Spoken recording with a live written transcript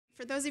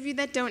For those of you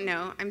that don't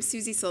know, I'm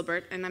Susie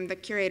Silbert, and I'm the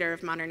curator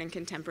of modern and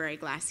contemporary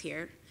glass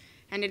here.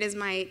 And it is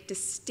my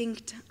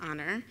distinct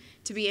honor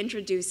to be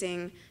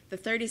introducing the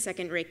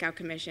 32nd Rakow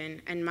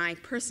Commission and my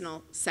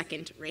personal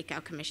second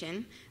Rakow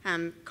Commission,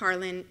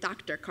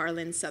 Dr.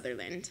 Karlyn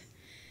Sutherland.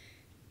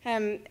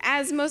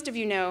 As most of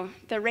you know,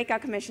 the Rakow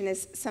Commission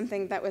is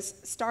something that was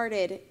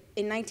started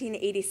in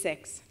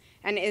 1986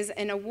 and is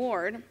an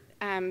award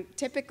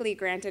typically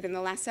granted in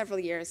the last several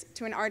years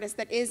to an artist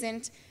that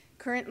isn't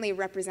currently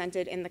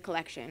represented in the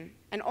collection,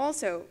 and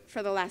also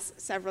for the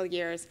last several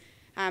years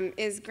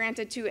is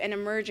granted to an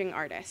emerging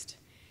artist.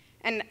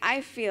 And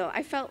I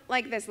felt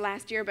like this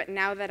last year, but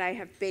now that I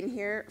have been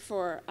here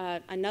for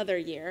another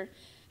year,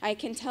 I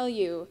can tell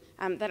you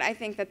that I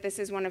think that this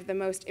is one of the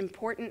most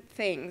important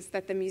things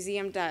that the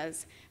museum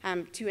does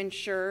to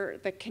ensure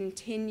the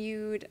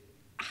continued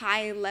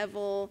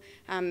high-level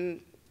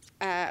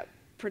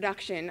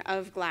production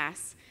of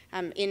glass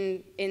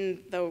in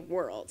the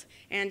world.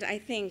 And I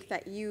think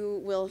that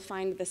you will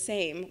find the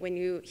same when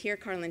you hear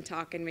Karlyn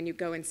talk and when you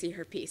go and see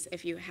her piece,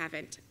 if you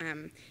haven't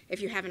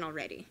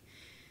already.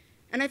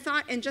 And I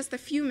thought in just the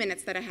few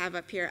minutes that I have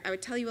up here, I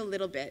would tell you a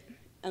little bit,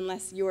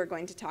 unless you are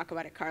going to talk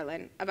about it,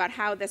 Karlyn, about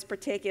how this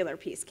particular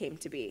piece came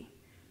to be.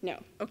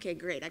 No? Okay,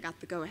 great, I got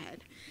the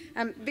go-ahead.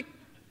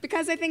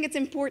 Because I think it's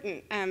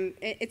important.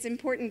 It's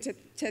important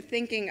to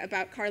thinking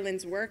about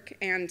Karlyn's work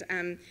and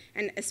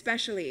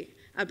especially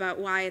about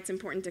why it's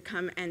important to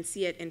come and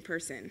see it in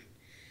person.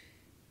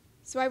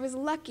 So I was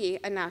lucky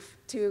enough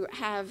to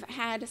have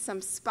had some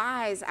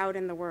spies out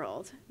in the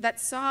world that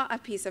saw a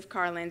piece of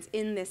Karlyn's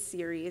in this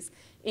series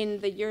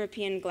in the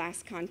European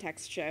Glass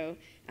Context show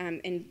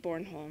in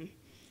Bornholm.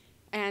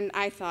 And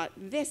I thought,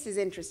 this is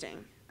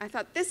interesting. I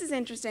thought, this is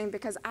interesting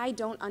because I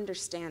don't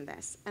understand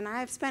this. And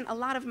I've spent a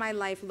lot of my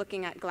life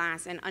looking at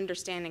glass and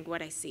understanding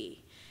what I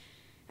see.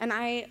 And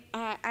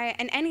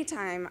and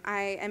anytime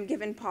I am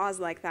given pause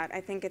like that, I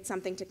think it's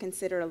something to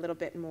consider a little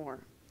bit more.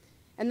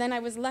 And then I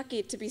was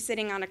lucky to be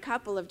sitting on a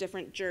couple of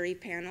different jury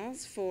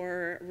panels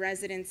for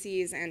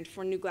residencies and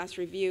for New Glass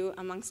Review,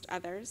 amongst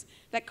others,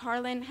 that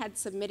Karlyn had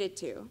submitted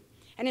to.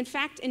 And in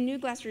fact, in New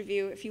Glass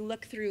Review, if you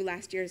look through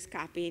last year's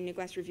copy, New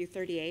Glass Review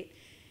 38,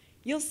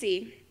 you'll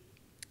see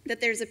that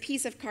there's a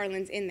piece of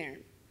Karlyn's in there,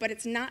 but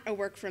it's not a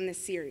work from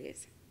this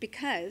series,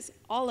 because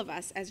all of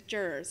us as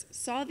jurors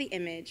saw the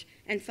image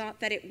and thought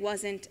that it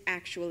wasn't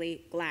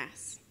actually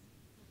glass.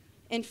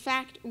 In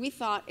fact, we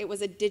thought it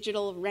was a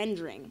digital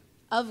rendering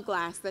of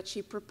glass that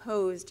she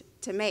proposed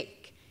to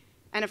make.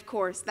 And of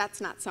course, that's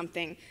not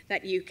something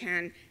that you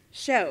can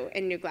show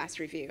in New Glass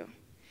Review.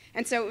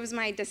 And so it was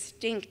my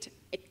distinct,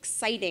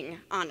 exciting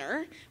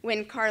honor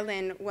when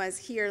Karlyn was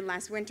here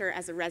last winter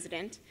as a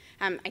resident.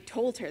 I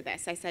told her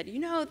this. I said, you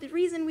know, the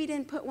reason we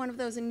didn't put one of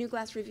those in New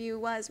Glass Review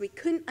was we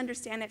couldn't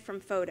understand it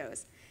from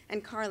photos.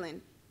 And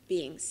Karlyn,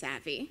 being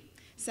savvy,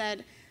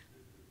 said,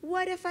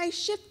 what if I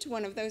shipped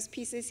one of those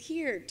pieces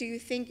here? Do you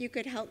think you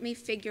could help me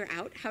figure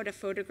out how to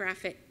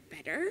photograph it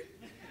better?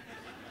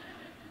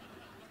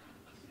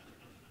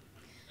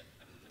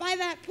 By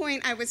that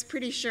point, I was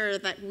pretty sure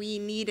that we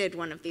needed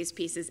one of these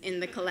pieces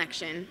in the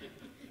collection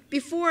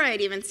before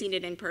I'd even seen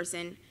it in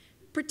person,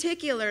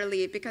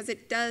 particularly because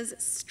it does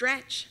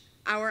stretch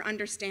our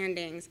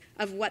understandings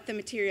of what the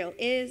material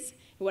is,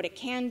 what it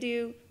can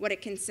do, what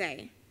it can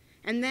say.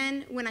 And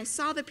then when I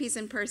saw the piece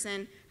in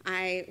person,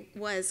 I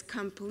was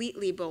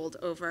completely bowled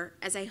over,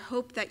 as I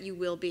hope that you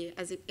will be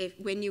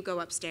when you go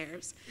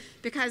upstairs.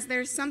 Because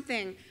there's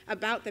something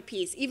about the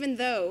piece, even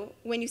though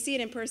when you see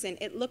it in person,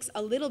 it looks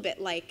a little bit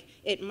like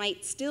it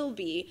might still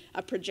be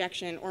a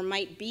projection or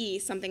might be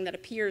something that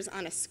appears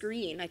on a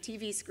screen, a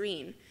TV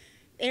screen.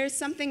 There's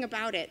something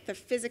about it, the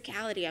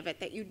physicality of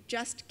it, that you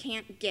just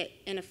can't get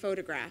in a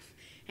photograph.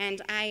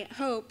 And I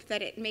hope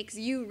that it makes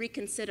you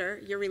reconsider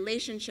your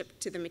relationship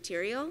to the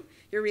material,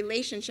 your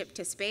relationship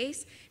to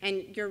space,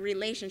 and your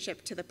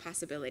relationship to the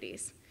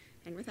possibilities.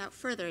 And without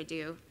further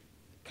ado,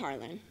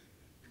 Karlyn.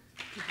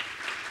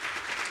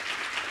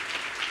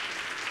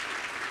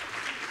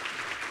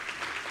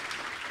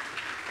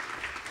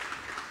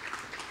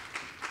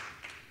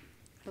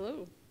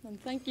 Hello,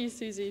 and thank you,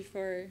 Susie,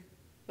 for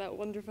that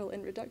wonderful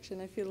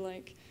introduction. I feel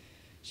like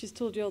she's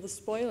told you all the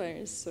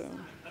spoilers, so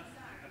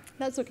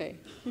that's okay.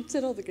 You've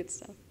said all the good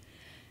stuff.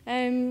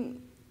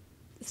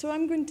 So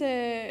I'm going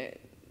to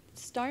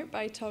start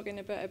by talking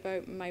a bit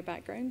about my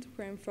background,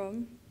 where I'm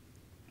from,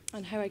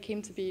 and how I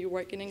came to be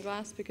working in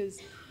glass,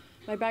 because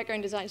my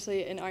background is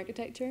actually in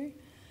architecture.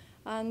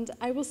 And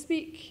I will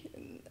speak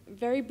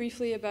very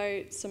briefly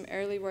about some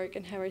early work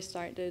and how I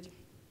started.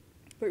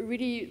 But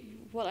really,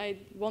 what I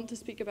want to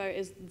speak about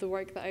is the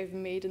work that I've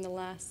made in the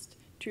last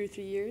 2 or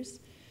 3 years.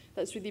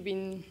 That's really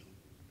been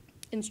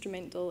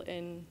instrumental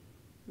in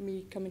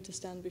me coming to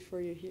stand before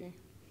you here.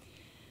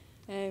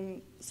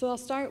 So I'll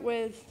start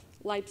with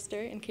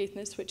Lybster in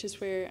Caithness, which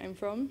is where I'm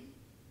from.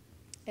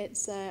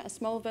 It's a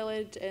small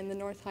village in the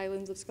North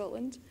Highlands of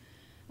Scotland.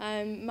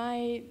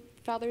 My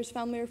father's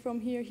family are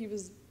from here. He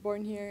was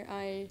born here.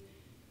 I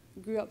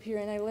grew up here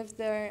and I lived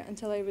there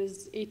until I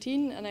was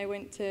 18, and I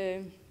went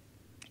to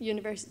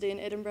University in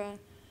Edinburgh,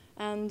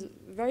 and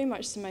very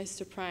much to my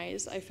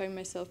surprise, I found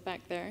myself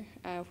back there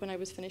when I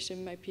was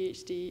finishing my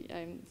PhD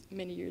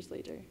many years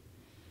later.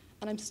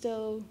 And I'm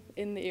still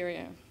in the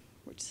area,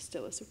 which is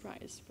still a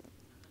surprise.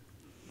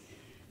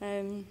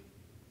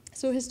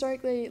 So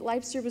historically,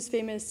 Lybster was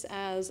famous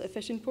as a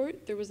fishing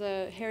port. There was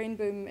a herring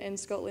boom in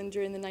Scotland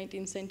during the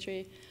 19th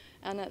century,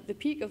 and at the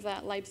peak of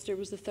that, Lybster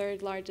was the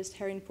third largest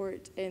herring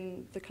port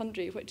in the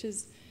country, which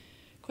is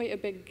quite a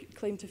big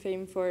claim to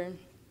fame for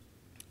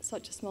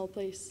such a small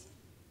place.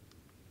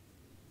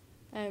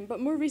 But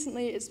more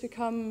recently, it's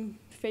become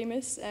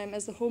famous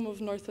as the home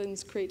of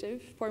Northlands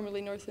Creative,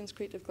 formerly Northlands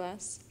Creative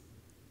Glass,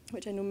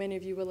 which I know many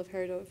of you will have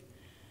heard of.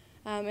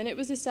 And it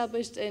was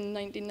established in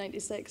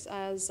 1996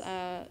 as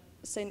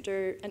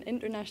an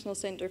international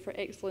centre for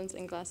excellence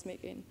in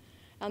glassmaking.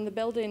 And the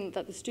building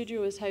that the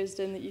studio is housed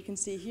in that you can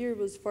see here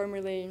was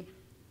formerly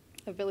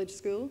a village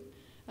school.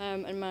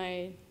 And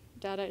my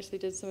dad actually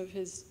did some of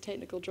his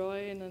technical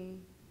drawing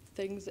and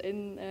things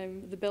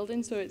in the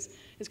building, so it's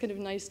kind of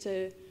nice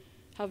to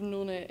have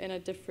known it in a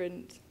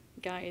different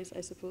guise,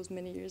 I suppose,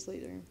 many years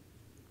later.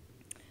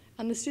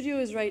 And the studio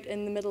is right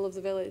in the middle of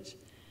the village.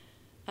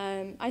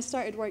 I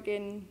started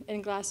working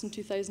in glass in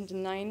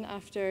 2009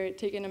 after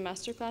taking a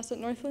masterclass at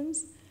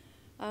Northlands.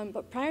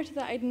 But prior to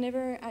that, I'd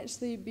never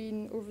actually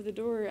been over the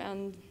door,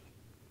 and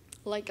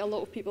like a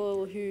lot of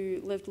people who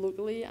lived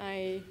locally,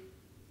 I've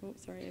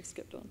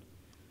skipped on.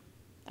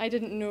 I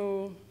didn't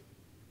know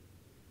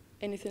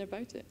anything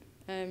about it.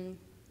 And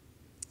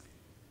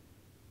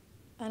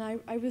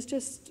I was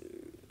just,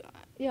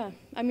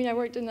 I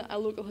worked in a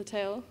local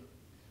hotel,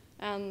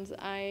 and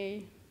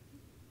I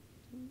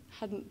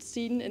hadn't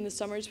seen in the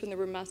summers when there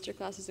were master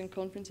classes and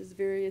conferences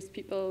various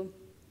people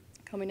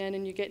coming in,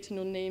 and you get to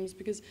know names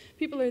because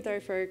people are there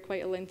for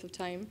quite a length of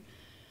time,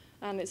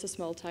 and it's a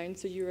small town,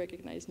 so you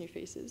recognize new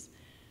faces.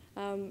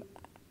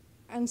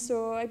 And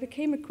so I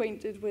became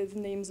acquainted with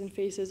names and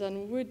faces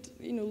and would,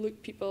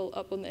 look people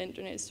up on the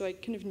internet, so I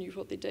kind of knew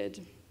what they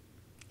did,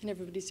 and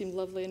everybody seemed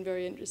lovely and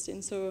very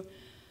interesting. So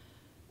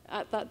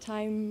at that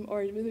time,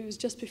 or it was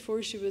just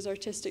before she was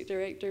artistic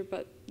director,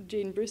 but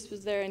Jane Bruce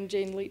was there, and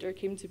Jane later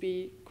came to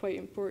be quite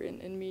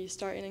important in me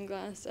starting in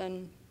glass.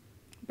 And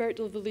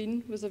Bertil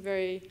Velin was a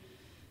very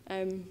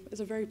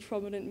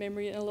prominent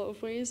memory in a lot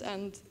of ways.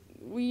 And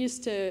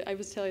I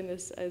was telling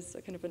this as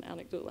a kind of an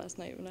anecdote last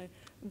night, when I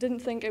didn't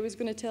think I was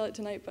going to tell it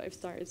tonight, but I've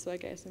started, so I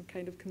guess I'm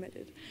kind of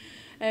committed.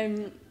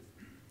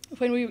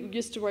 When we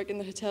used to work in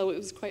the hotel, it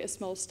was quite a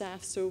small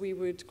staff, so we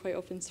would quite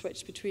often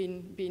switch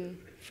between being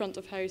front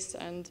of house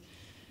and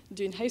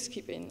doing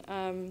housekeeping.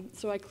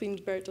 So I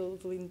cleaned Bertil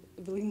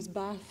Velin's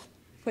bath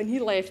when he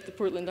left the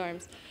Portland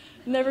Arms,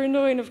 never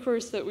knowing, of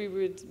course, that we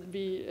would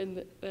be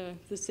in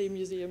the same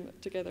museum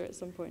together at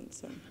some point.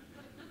 So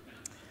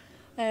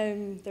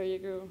there you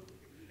go.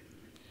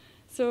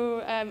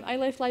 So I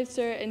left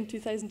Lybster in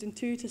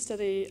 2002 to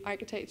study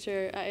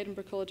architecture at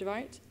Edinburgh College of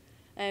Art,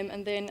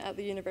 and then at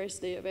the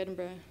University of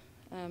Edinburgh.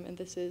 And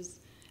this is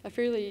a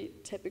fairly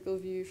typical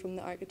view from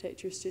the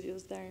architecture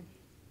studios there.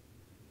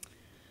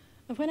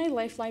 And when I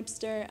left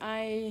Lybster,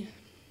 I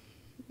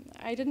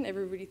didn't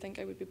ever really think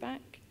I would be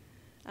back.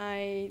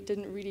 I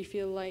didn't really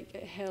feel like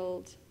it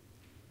held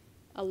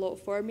a lot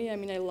for me. I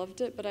mean, I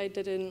loved it, but I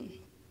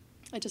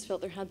just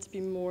felt there had to be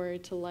more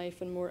to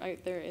life and more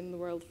out there in the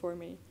world for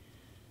me.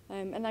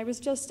 And I was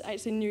just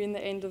actually nearing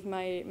the end of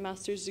my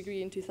master's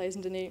degree in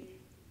 2008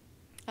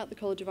 at the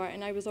College of Art,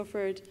 and I was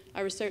offered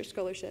a research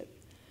scholarship.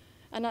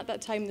 And at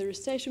that time, the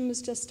recession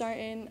was just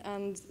starting,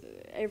 and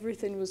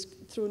everything was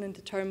thrown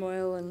into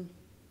turmoil, and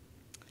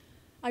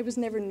I was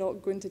never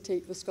not going to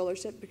take the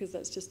scholarship because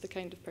that's just the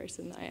kind of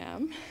person that I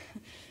am.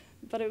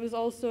 But it was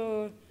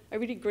also a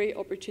really great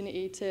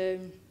opportunity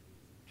to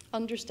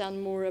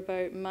understand more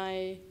about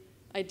my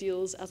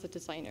ideals as a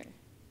designer.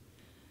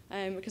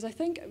 Because I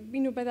think,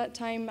 by that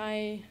time,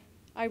 I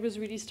was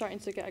really starting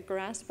to get a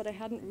grasp, but I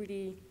hadn't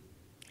really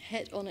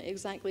hit on it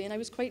exactly, and I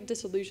was quite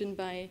disillusioned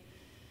by,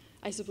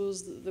 I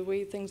suppose, the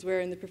way things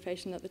were in the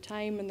profession at the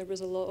time, and there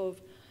was a lot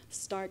of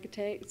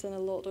starchitects and a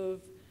lot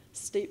of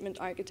statement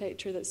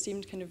architecture that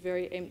seemed kind of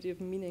very empty of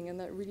meaning, and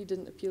that really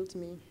didn't appeal to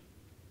me.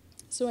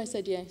 So I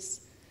said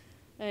yes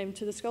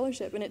to the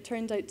scholarship, and it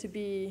turned out to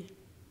be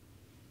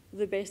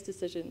the best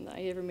decision that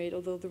I ever made,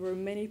 although there were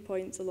many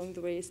points along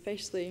the way,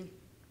 especially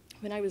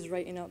when I was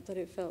writing up, that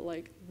it felt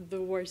like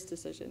the worst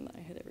decision that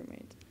I had ever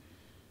made.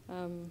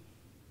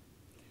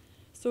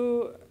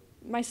 So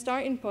my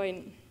starting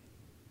point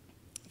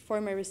for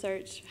my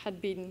research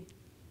had been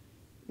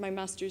my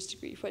master's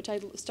degree, which I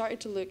started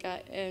to look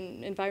at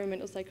in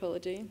environmental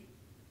psychology,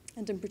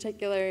 and in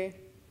particular,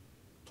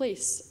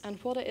 place, and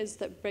what it is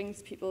that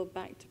brings people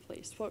back to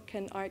place. What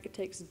can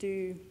architects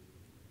do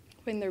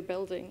when they're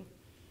building,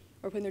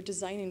 or when they're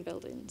designing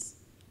buildings,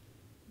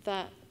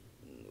 that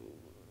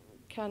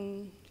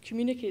can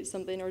communicate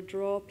something or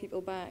draw people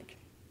back?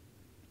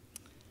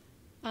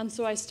 And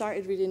so I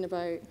started reading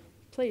about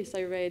place.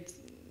 I read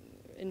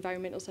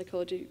environmental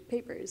psychology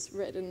papers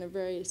written in a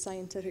very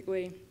scientific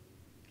way.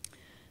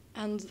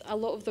 And a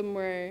lot of them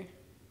were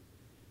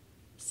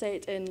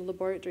set in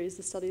laboratories.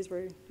 The studies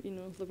were,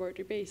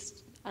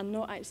 laboratory-based and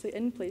not actually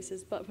in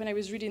places. But when I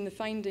was reading the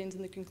findings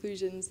and the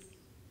conclusions,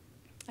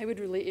 I would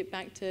relate it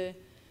back to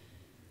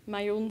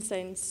my own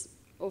sense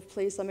of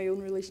place and my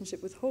own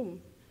relationship with home.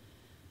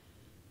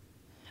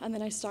 And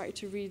then I started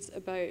to read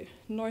about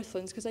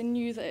Northlands because I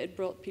knew that it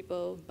brought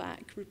people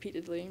back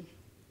repeatedly.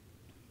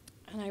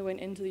 And I went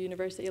into the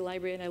university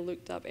library and I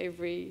looked up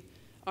every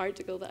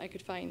article that I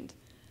could find.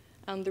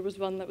 And there was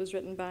one that was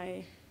written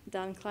by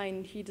Dan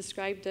Klein. He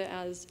described it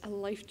as a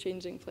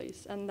life-changing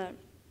place, and that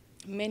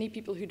many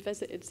people who'd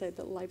visited said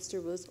that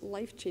Lybster was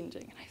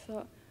life-changing. And I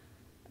thought,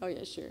 oh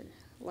yeah, sure,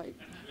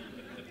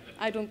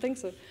 I don't think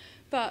so.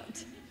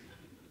 But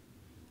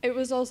it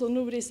was also,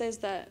 nobody says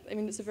that. I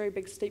mean, it's a very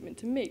big statement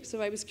to make.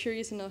 So I was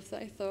curious enough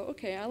that I thought,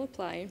 okay, I'll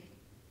apply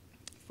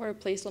for a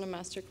place on a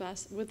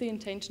masterclass with the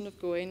intention of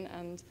going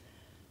and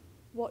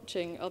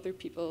watching other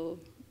people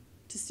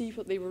to see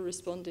what they were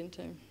responding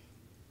to.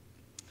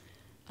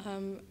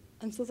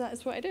 And so that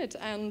is what I did.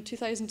 And in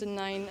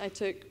 2009, I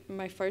took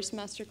my first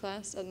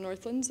masterclass at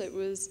Northlands. It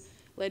was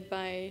led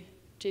by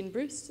Jane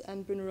Bruce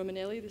and Bruno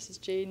Romanelli. This is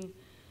Jane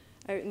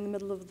out in the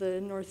middle of the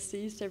North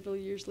Sea several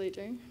years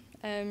later.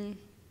 And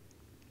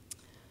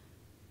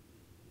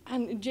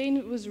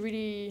Jane was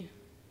really,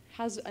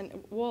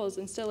 was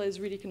and still is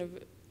really kind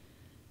of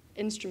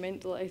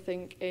instrumental, I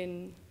think,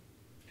 in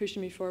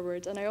pushing me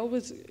forward. And I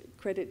always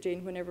credit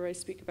Jane whenever I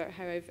speak about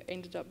how I've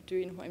ended up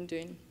doing what I'm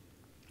doing.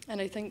 And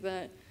I think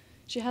that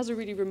she has a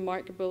really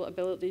remarkable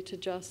ability to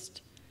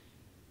just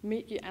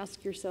make you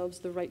ask yourselves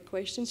the right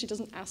questions. She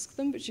doesn't ask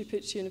them, but she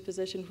puts you in a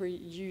position where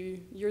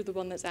you're the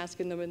one that's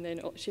asking them, and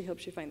then she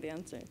helps you find the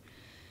answer.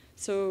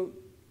 So,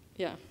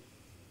 yeah,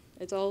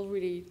 it's all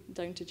really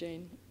down to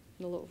Jane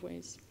in a lot of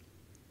ways.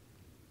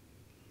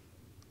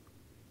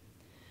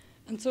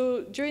 And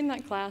so during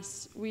that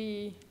class,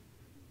 we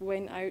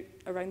went out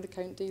around the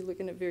county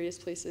looking at various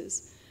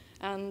places.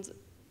 And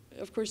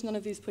of course, none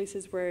of these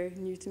places were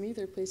new to me.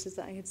 They're places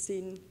that I had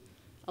seen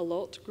a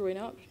lot growing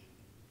up.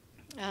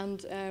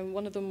 And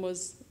one of them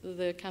was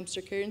the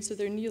Campster Cairn. So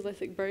they're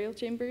Neolithic burial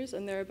chambers,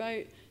 and they're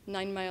about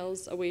 9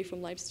 miles away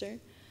from Lybster.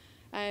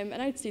 And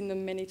I'd seen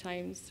them many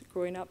times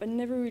growing up and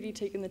never really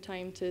taken the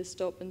time to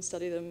stop and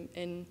study them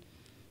in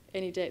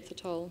any depth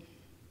at all.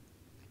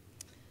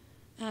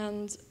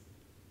 And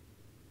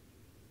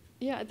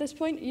yeah, at this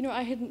point,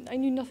 I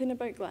knew nothing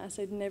about glass.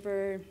 I'd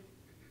never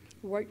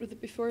worked with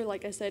it before.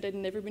 Like I said, I'd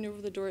never been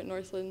over the door at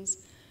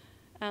Northlands.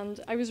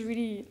 And I was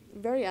really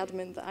very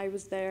adamant that I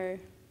was there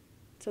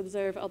to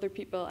observe other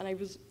people, and I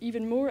was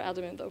even more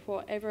adamant that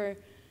whatever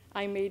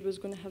I made was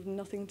going to have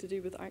nothing to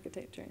do with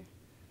architecture,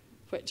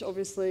 which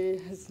obviously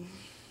has,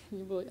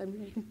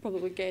 you can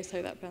probably guess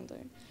how that panned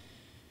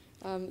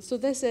out. So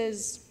this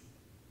is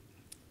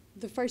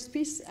the first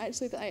piece,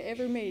 actually, that I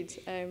ever made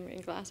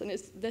in glass, and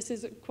this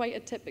is quite a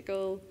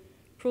typical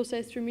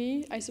process for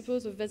me, I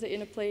suppose, of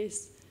visiting a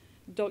place,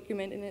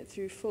 documenting it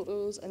through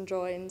photos and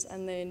drawings,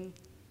 and then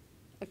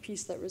a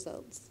piece that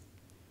results.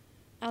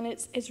 And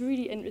it's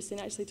really interesting,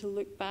 actually, to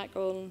look back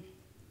on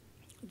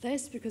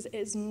this, because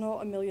it's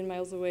not a million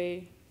miles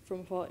away from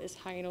what is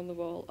hanging on the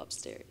wall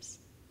upstairs.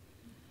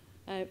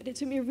 But it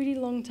took me a really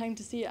long time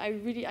to see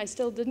it. I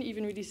still didn't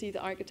even really see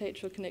the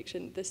architectural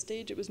connection at this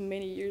stage. It was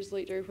many years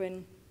later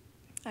when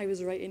I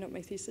was writing up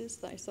my thesis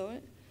that I saw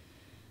it.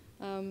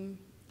 And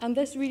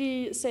this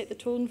really set the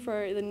tone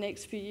for the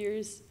next few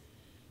years,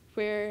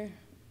 where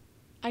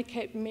I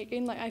kept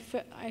making, I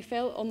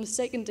felt on the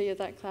second day of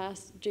that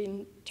class,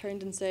 Jane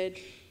turned and said,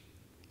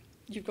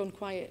 "You've gone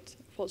quiet,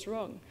 what's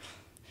wrong?"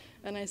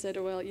 And I said,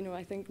 "Oh, well,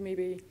 I think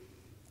maybe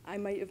I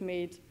might have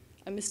made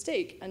a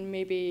mistake, and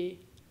maybe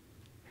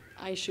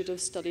I should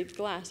have studied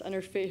glass." And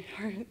her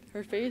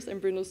face and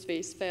Bruno's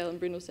face fell, and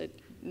Bruno said,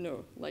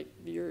 "No,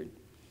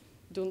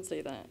 don't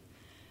say that."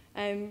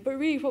 But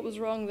really what was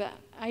wrong, that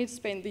I had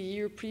spent the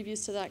year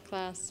previous to that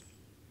class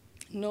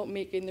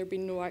there'd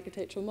been no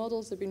architectural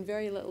models, there'd been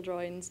very little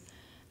drawings,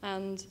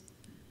 and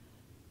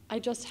I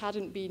just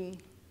hadn't been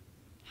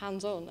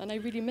hands-on, and I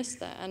really missed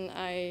that, and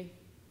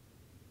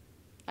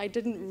I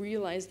didn't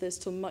realize this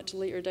till much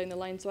later down the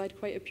line, so I had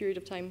quite a period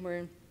of time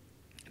where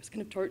I was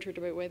kind of tortured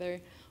about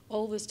whether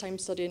all this time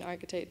studying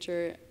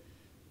architecture,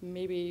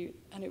 maybe,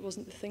 and it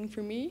wasn't the thing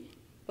for me,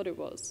 but it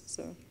was,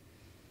 so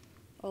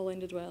all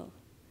ended well.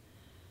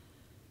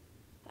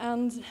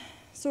 And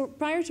so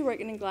prior to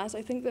working in glass,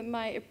 I think that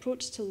my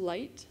approach to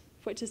light,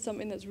 which is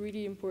something that's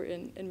really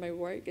important in my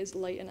work, is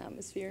light and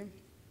atmosphere.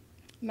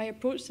 My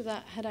approach to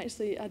that had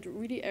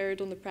really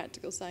erred on the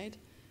practical side.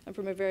 I'm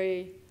from a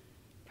very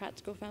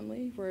practical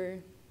family. We're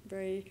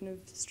very kind of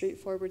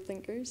straightforward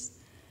thinkers.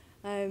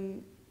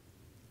 And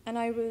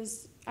I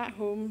was at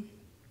home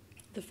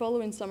the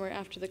following summer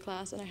after the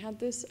class, and I had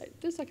this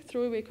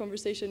throwaway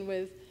conversation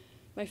with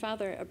my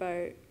father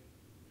about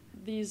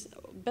these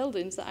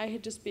buildings that I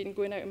had just been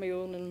going out on my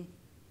own and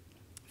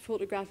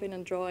photographing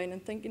and drawing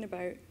and thinking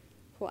about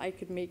what I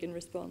could make in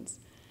response.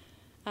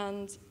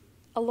 And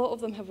a lot of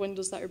them have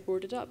windows that are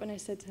boarded up, and I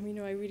said to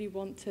him, I really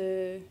want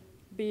to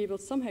be able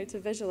somehow to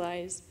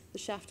visualize the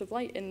shaft of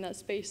light in that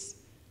space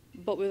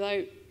but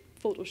without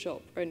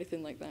Photoshop or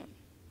anything like that.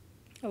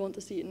 I want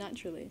to see it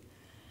naturally.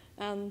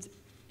 And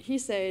he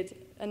said,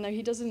 and now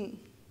he doesn't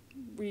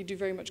really do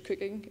very much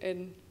cooking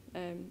in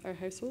our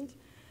household,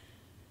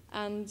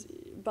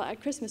 but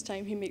at Christmas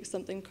time he makes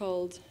something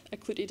called a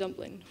clootie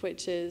dumpling,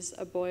 which is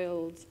a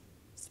boiled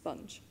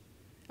sponge.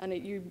 And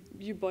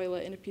you boil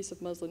it in a piece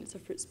of muslin, it's a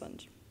fruit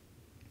sponge.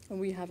 And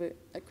we have it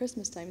at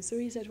Christmas time. So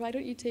he said, why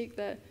don't you take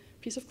that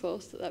piece of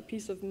cloth, that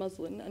piece of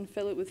muslin, and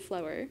fill it with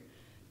flour,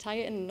 tie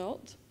it in a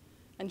knot,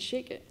 and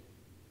shake it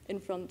in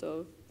front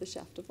of the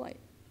shaft of light.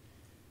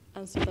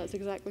 And so that's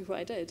exactly what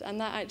I did.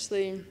 And that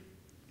actually,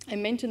 I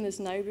mention this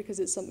now because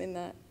it's something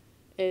that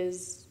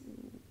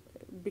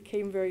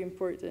became very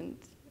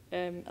important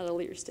at a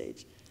later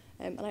stage.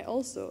 And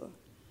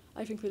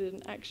I've included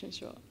an action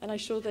shot. And I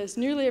show this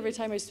nearly every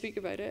time I speak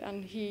about it,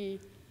 and he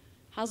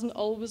hasn't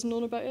always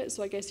known about it,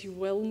 so I guess he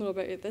will know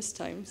about it this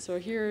time. So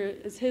here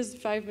is his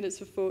 5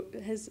 minutes of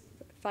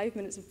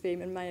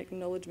fame and my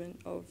acknowledgement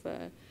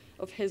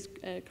of his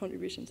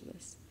contribution to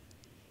this.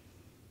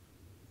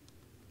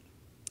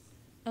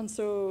 And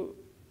so,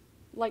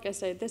 like I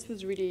said, this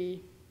was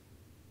really,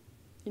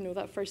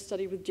 that first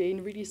study with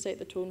Jane really set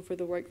the tone for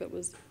the work that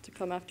was to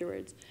come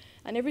afterwards.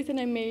 And everything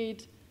I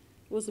made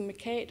was a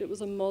maquette, it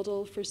was a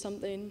model for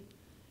something.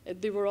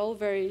 They were all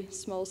very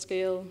small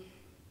scale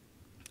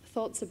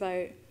thoughts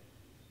about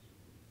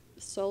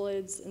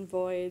solids and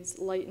voids,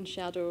 light and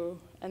shadow,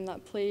 and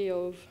that play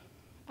of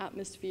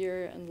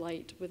atmosphere and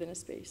light within a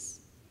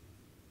space.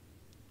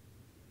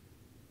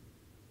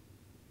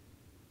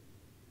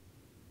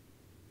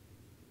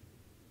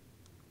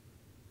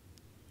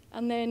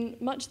 And then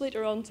much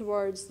later on,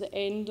 towards the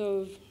end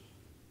of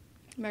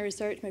my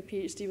research, my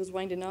PhD was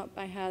winding up,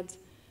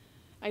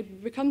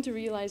 I'd become to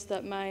realize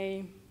that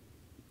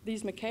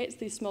these maquettes,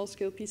 these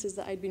small-scale pieces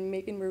that I'd been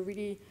making were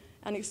really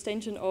an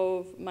extension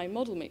of my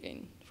model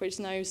making, which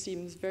now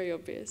seems very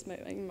obvious,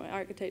 my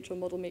architectural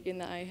model making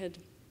that I had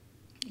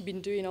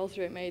been doing all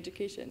throughout my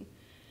education.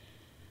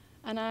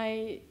 And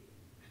I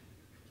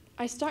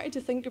started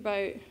to think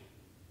about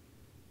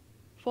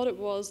what it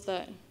was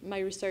that my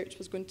research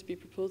was going to be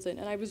proposing.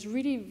 And I was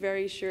really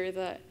very sure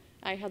that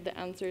I had the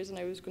answers and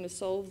I was going to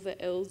solve the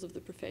ills of the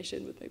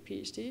profession with my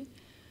PhD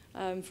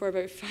for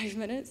about 5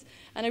 minutes.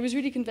 And I was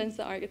really convinced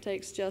that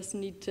architects just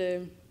need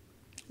to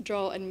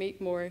draw and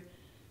make more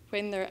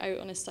when they're out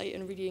on a site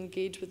and really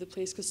engage with the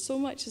place, because so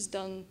much is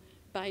done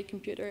by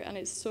computer, and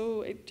it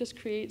just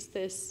creates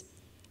this,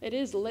 it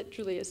is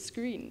literally a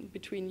screen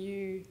between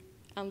you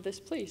and this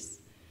place.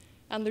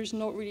 And there's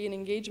not really an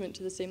engagement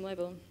to the same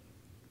level.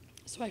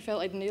 So I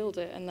felt I'd nailed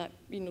it, and that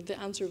the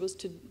answer was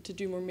to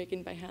do more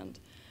making by hand.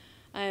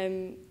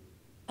 And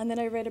then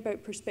I read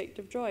about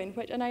perspective drawing,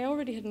 and I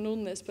already had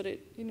known this, but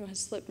it has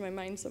slipped my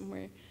mind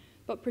somewhere.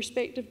 But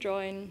perspective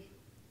drawing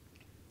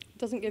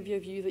doesn't give you a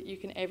view that you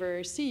can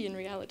ever see in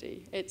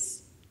reality.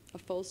 It's a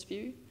false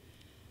view.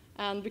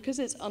 And because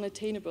it's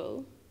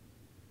unattainable,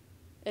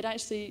 it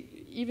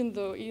actually, even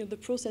though the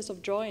process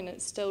of drawing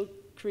it still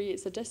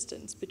creates a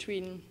distance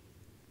between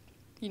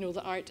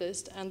the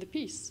artist and the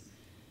piece,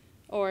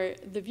 or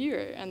the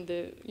viewer and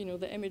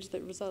the image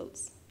that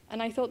results.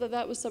 And I thought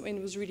that was something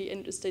that was really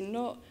interesting,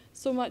 not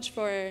so much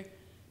for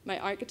my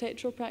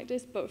architectural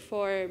practice, but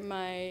for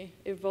my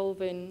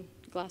evolving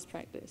glass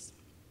practice.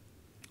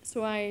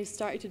 So I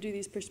started to do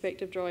these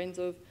perspective drawings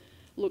of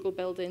local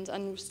buildings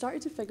and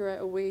started to figure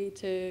out a way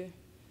to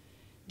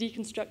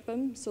deconstruct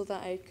them so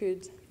that I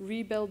could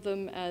rebuild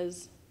them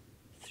as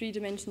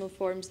three-dimensional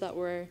forms that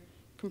were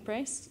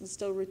compressed and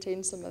still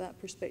retain some of that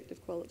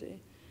perspective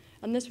quality.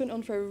 And this went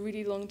on for a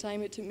really long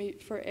time. It took me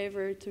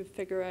forever to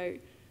figure out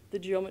the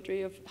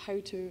geometry of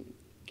how to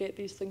get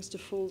these things to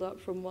fold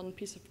up from one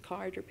piece of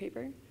card or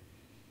paper.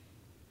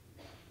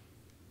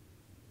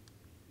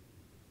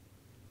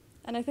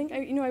 And I think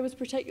I was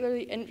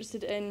particularly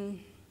interested in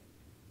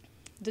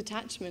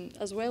detachment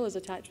as well as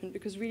attachment,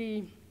 because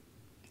really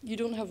you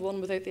don't have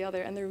one without the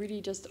other, and they're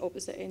really just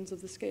opposite ends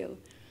of the scale.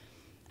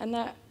 And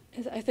that,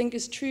 I think,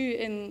 is true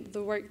in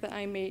the work that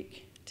I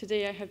make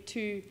today. I have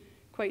two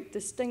quite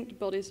distinct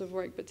bodies of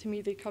work, but to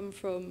me they come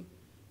from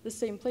the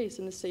same place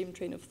and the same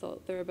train of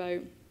thought. They're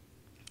about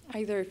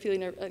either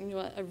feeling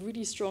a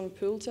really strong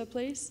pull to a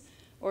place,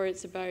 or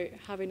it's about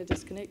having a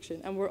disconnection.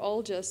 And we're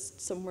all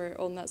just somewhere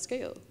on that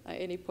scale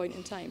at any point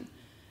in time.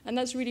 And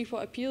that's really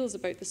what appeals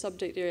about the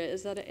subject area,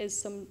 is that it is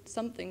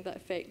something that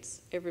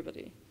affects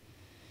everybody.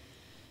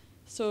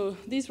 So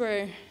these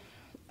were,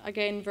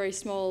 again, very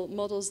small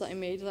models that I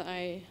made that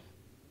I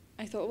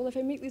thought, well, if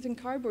I make these in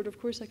cardboard, of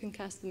course I can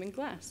cast them in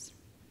glass.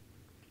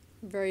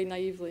 Very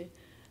naively.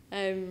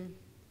 And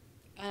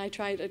I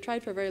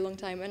tried for a very long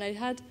time, and I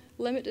had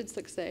limited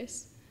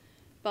success,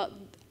 but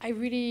I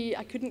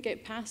couldn't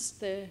get past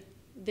the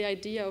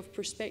idea of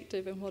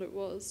perspective and what it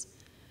was.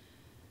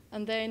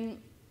 And then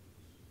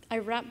I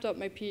wrapped up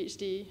my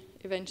PhD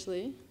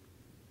eventually,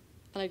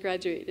 and I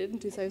graduated in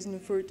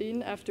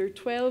 2014 after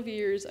 12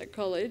 years at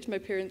college. My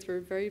parents were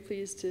very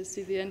pleased to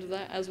see the end of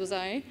that, as was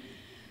I.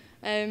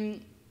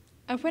 And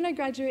when I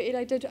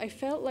graduated, I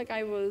felt like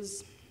I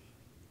was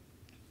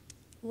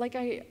like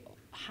I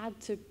had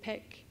to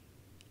pick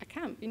a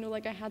camp,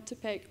 like I had to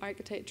pick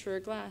architecture or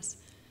glass.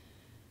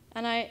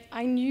 And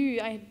I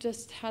knew I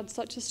just had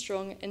such a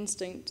strong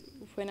instinct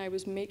when I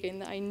was making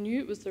that I knew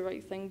it was the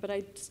right thing, but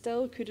I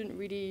still couldn't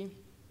really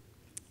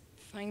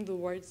find the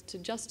words to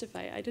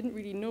justify it. I didn't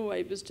really know.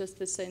 It was just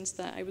the sense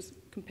that I was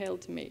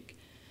compelled to make.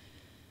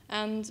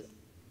 And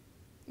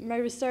my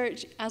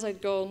research, as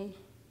I'd gone,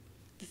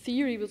 the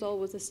theory was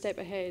always a step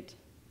ahead.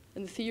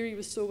 And the theory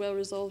was so well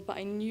resolved, but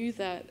I knew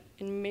that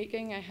in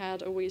making I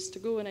had a ways to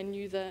go, and I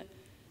knew that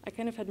I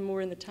kind of had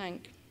more in the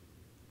tank.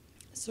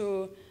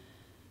 So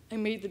I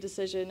made the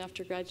decision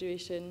after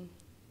graduation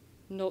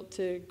not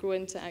to go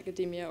into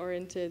academia or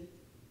into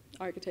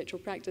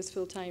architectural practice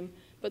full time,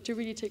 but to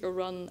really take a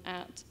run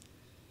at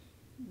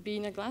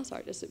being a glass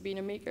artist, at being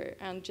a maker,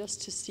 and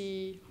just to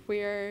see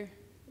where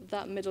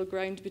that middle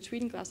ground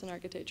between glass and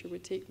architecture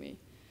would take me.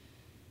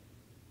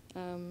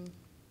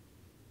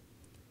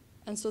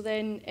 And so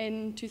then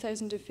in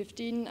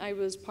 2015, I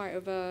was part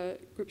of a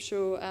group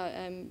show at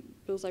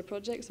Bullseye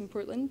Projects in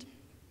Portland,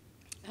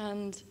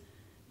 and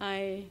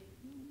I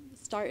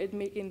started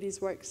making these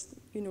works,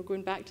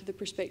 going back to the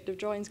perspective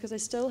drawings, because I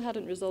still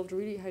hadn't resolved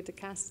really how to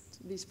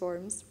cast these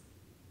forms.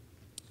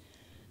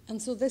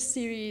 And so this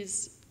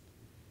series,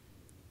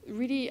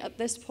 really at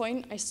this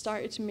point, I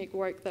started to make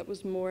work that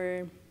was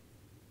more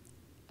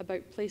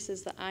about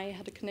places that I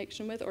had a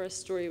connection with or a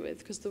story with,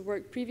 because the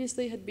work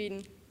previously had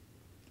been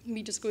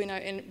me just going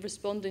out and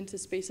responding to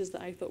spaces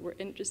that I thought were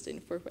interesting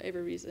for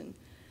whatever reason.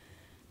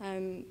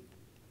 And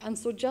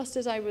so just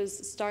as I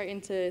was starting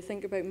to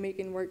think about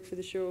making work for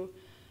the show,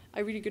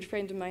 a really good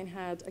friend of mine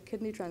had a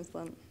kidney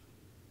transplant.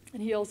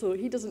 And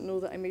he doesn't know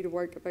that I made a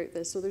work about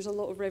this, so there's a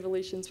lot of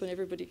revelations when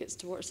everybody gets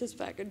to watch this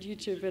back on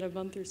YouTube in a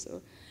month or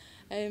so.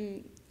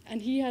 And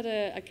he had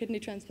a kidney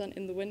transplant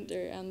in the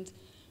winter and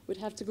would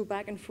have to go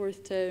back and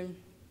forth to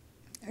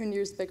our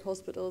nearest big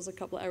hospital is a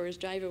couple of hours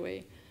drive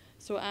away.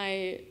 So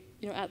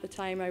at the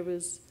time I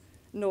was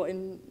not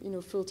in,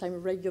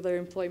 full-time regular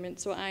employment,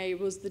 so I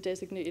was the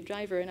designated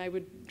driver and I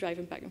would drive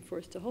him back and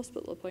forth to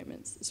hospital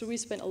appointments. So we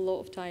spent a lot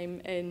of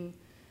time in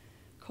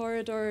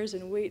corridors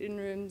and waiting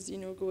rooms,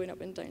 going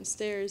up and down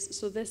stairs.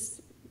 So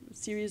this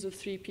series of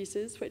 3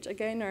 pieces, which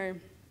again are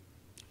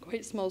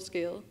quite small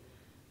scale,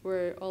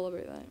 were all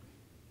about that.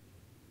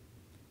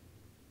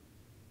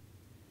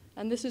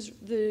 And this is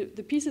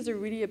the pieces are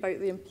really about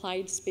the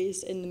implied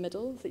space in the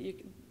middle,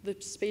 the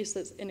space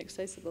that's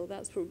inaccessible.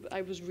 That's what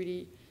I was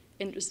really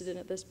interested in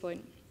at this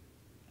point.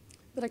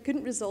 But I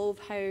couldn't resolve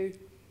how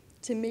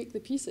to make the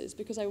pieces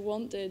because I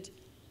wanted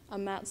a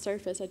matte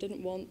surface. I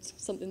didn't want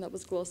something that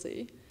was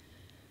glossy.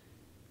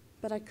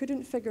 But I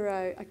couldn't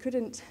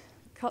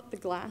cut the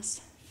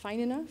glass fine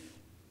enough.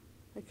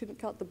 I couldn't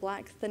cut the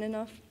black thin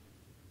enough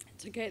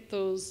to get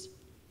those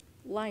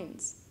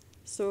lines.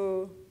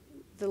 So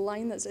the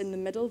line that's in the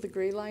middle, the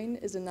gray line,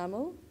 is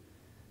enamel.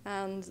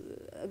 And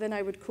then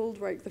I would cold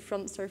work the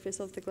front surface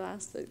of the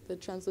glass, the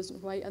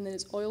translucent white, and then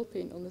it's oil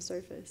paint on the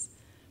surface.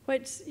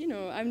 Which,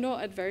 I'm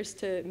not adverse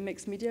to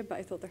mixed media, but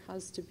I thought there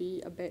has to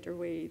be a better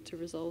way to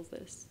resolve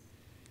this.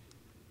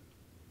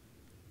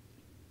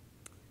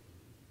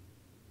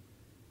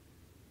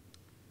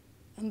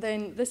 And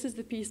then this is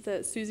the piece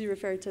that Susie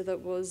referred to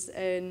that was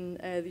in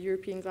the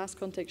European Glass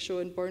Context show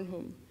in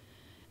Bornholm.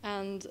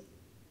 And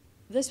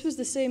this was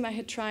the same. I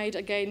had tried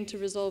again to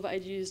resolve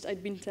it.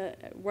 I'd been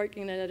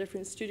working in a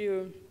different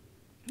studio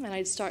and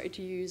I'd started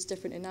to use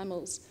different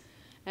enamels.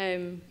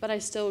 But I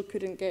still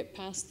couldn't get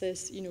past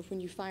this.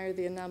 When you fire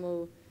the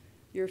enamel,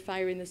 you're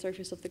firing the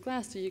surface of the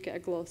glass, so you get a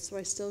gloss. So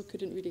I still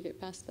couldn't really get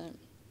past that.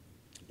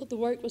 But the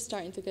work was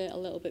starting to get a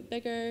little bit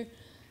bigger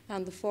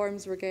and the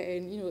forms were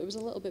getting, it was a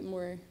little bit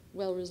more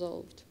well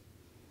resolved.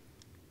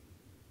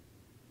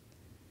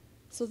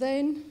 So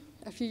then,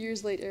 a few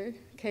years later,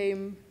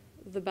 came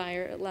the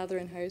buyer at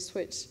Latheran House,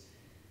 which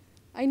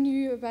I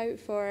knew about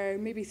for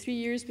maybe 3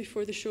 years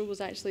before the show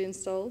was actually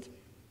installed.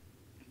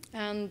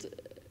 And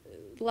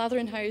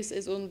Latheran House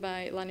is owned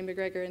by Lanny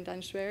McGregor and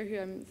Dan Schwer, who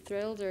I'm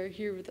thrilled are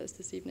here with us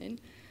this evening.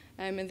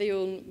 And they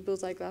own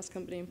Bullseye Glass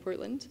Company in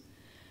Portland.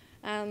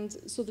 And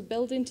so the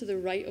building to the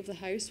right of the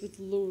house with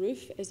low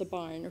roof is a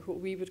barn, or what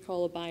we would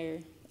call a byre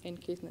in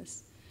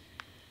Caithness.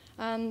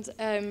 And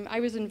I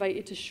was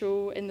invited to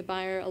show in the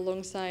byre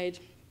alongside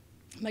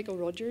Michael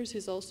Rogers,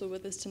 who's also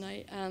with us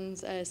tonight, and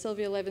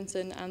Sylvia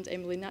Levinson and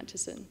Emily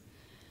Natchison.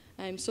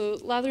 So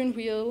Latheran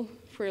Wheel,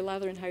 where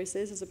Latheran House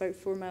is about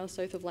 4 miles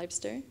south of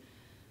Lybster.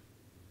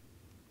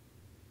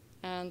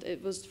 And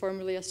it was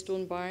formerly a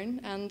stone barn,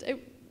 and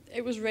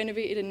it was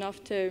renovated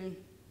enough to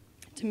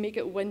make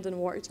it wind and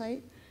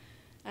watertight,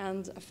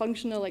 and a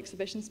functional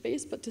exhibition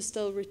space, but to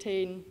still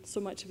retain so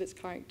much of its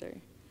character.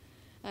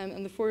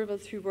 And the 4 of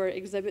us who were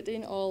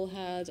exhibiting all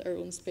had our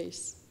own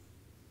space.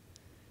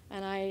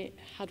 And I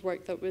had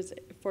work that was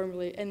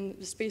formerly in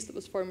the space that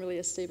was formerly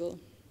a stable.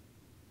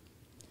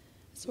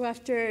 So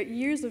after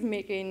years of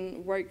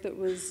making work that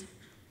was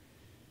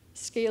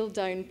scaled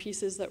down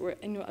pieces that were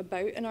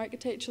about an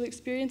architectural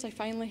experience, I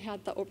finally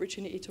had that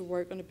opportunity to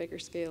work on a bigger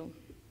scale.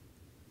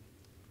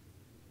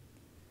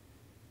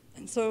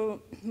 And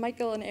so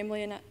Michael and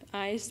Emily and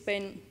I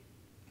spent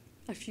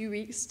a few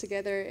weeks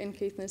together in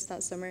Caithness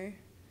that summer,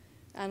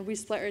 and we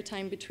split our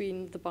time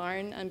between the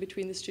barn and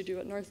between the studio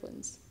at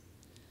Northlands.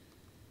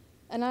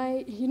 And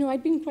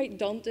I'd been quite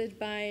daunted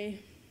by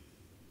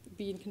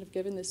being kind of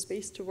given this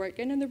space to work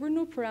in, and there were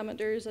no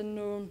parameters and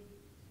no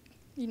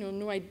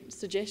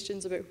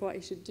suggestions about what I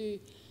should do.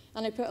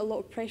 And I put a lot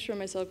of pressure on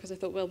myself because I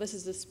thought, well, this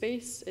is the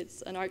space,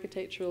 it's an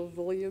architectural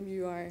volume,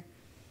 you are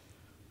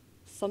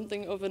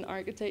something of an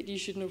architect, you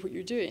should know what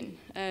you're doing.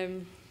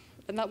 And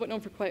that went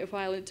on for quite a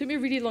while. It took me a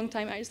really long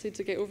time actually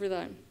to get over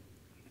that.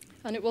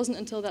 And it wasn't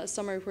until that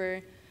summer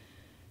where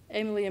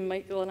Emily and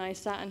Michael and I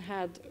sat and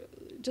had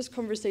just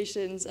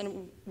conversations,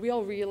 and we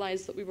all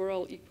realized that we were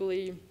all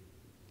equally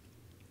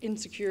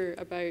insecure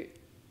about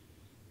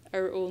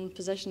our own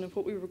position of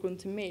what we were going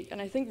to make.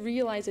 And I think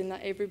realizing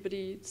that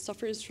everybody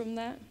suffers from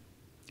that,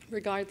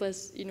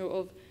 regardless,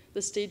 of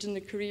the stage in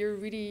the career,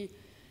 really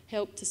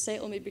helped to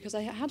settle me, because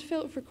I had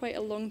felt for quite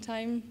a long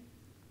time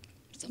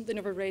something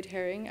of a red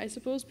herring, I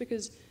suppose,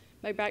 because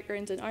my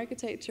background's in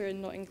architecture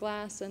and not in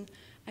glass, and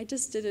I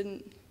just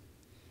didn't,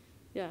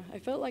 I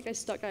felt like I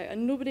stuck out,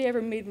 and nobody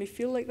ever made me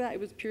feel like that. It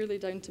was purely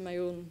down to my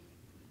own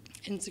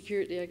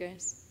insecurity, I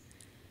guess.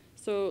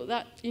 So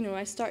that,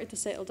 I started to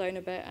settle down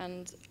a bit,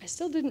 and I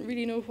still didn't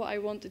really know what I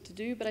wanted to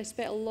do, but I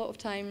spent a lot of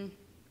time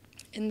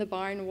in the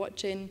barn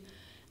watching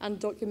and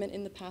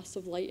documenting the paths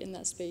of light in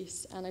that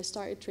space, and I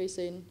started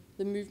tracing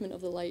the movement of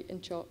the light in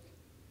chalk.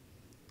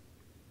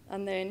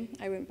 And then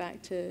I went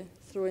back to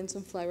throw in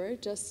some flour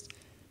just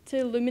to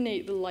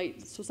illuminate the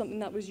light, so something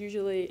that was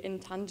usually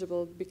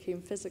intangible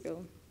became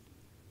physical.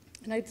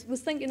 And I was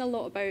thinking a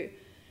lot about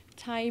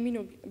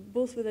time,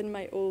 both within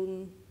my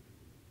own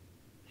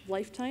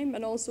lifetime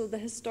and also the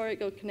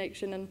historical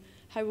connection and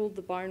how old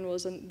the barn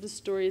was and the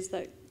stories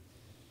that,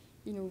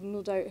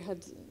 no doubt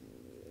had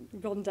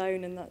gone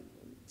down in that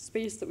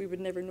space that we would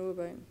never know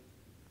about.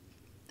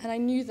 And I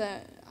knew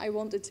that I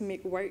wanted to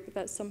make work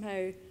that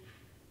somehow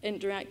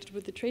interacted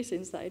with the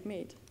tracings that I'd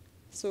made.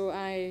 So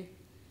I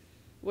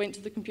went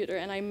to the computer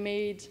and I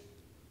made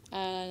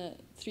a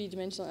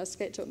three-dimensional, a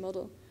SketchUp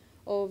model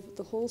of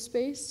the whole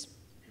space.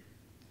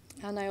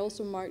 And I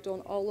also marked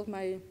on all of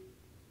my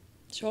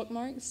chalk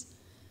marks.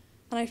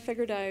 And I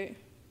figured out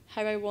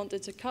how I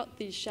wanted to cut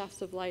these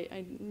shafts of light.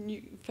 I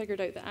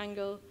figured out the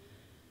angle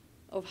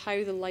of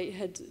how the light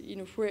had,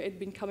 where it had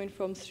been coming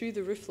from through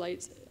the roof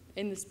lights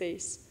in the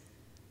space,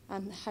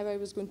 and how I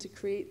was going to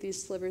create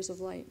these slivers of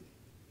light.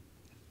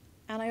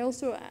 And I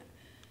also,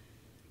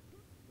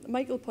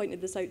 Michael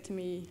pointed this out to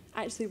me,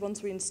 actually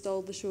once we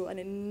installed the show, and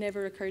it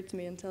never occurred to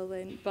me until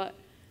then, but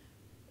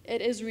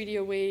it is really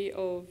a way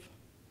of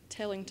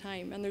telling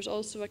time. And there's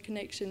also a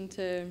connection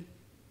to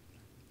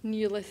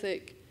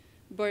Neolithic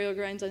burial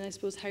grounds, and I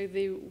suppose how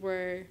they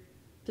were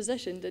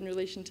positioned in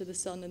relation to the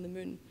sun and the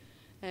moon,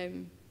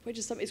 which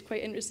is something that's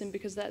quite interesting,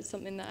 because that's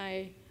something that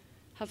I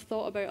have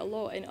thought about a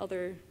lot in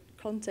other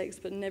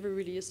contexts, but never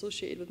really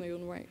associated with my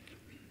own work.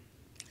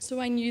 So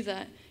I knew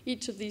that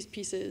each of these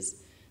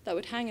pieces that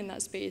would hang in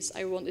that space,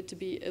 I wanted to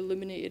be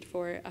illuminated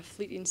for a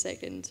fleeting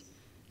second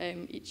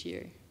each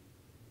year.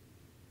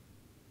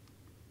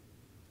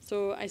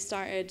 So I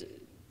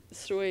started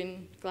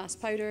throwing glass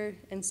powder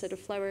instead of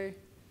flour,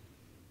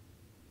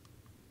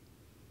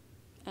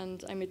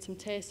 and I made some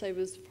tests. I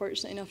was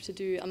fortunate enough to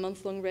do a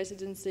month-long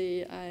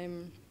residency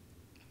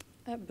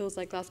at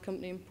Bullseye Glass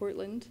Company in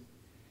Portland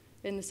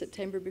in the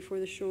September before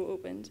the show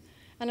opened.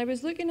 And I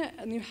was looking at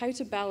how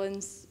to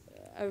balance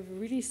a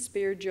really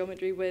spare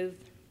geometry with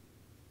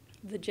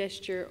the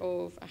gesture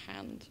of a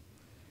hand.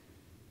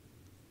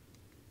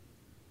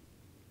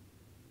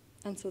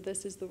 And so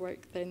this is the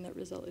work then that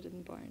resulted in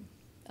the barn.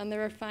 And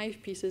there are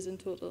 5 pieces in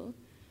total.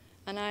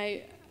 And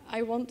I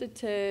wanted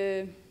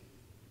to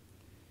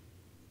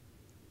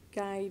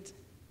guide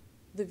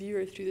the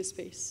viewer through the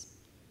space.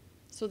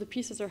 So the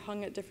pieces are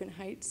hung at different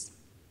heights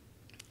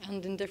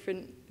and in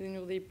different,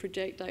 they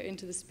project out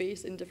into the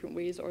space in different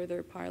ways, or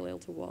they're parallel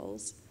to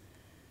walls.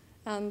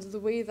 And the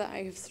way that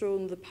I have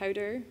thrown the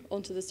powder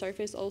onto the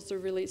surface also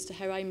relates to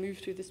how I move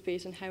through the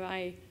space and how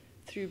I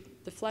threw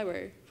the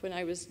flour when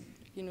I was,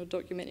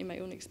 documenting my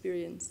own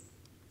experience.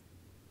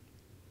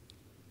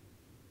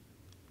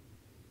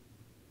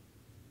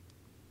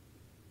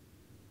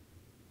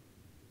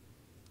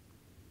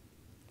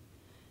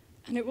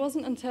 And it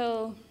wasn't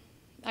until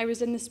I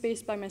was in the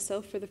space by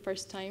myself for the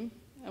first time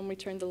and we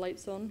turned the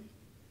lights on,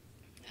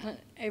 and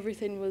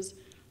everything was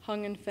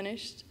hung and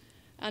finished.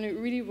 And it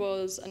really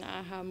was an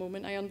aha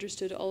moment. I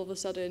understood all of a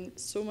sudden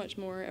so much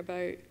more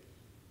about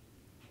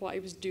what I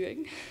was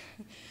doing.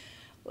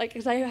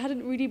 Because I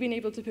hadn't really been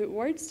able to put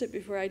words to it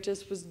before. I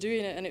just was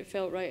doing it and it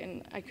felt right,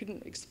 and I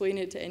couldn't explain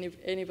it to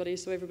anybody,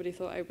 so everybody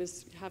thought I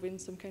was having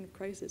some kind of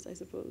crisis, I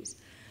suppose.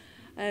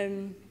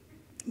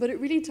 But it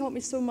really taught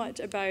me so much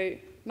about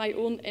my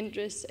own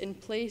interests in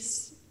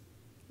place,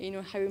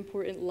 how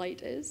important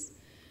light is,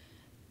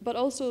 but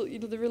also,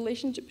 the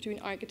relationship between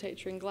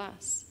architecture and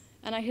glass.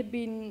 And I had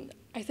been,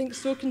 I think,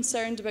 so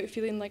concerned about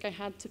feeling like I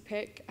had to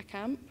pick a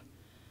camp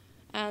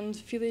and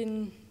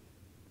feeling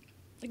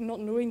like not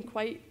knowing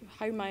quite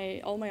how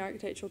all my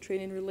architectural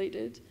training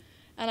related.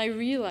 And I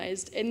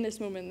realized in this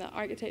moment that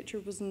architecture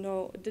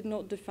did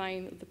not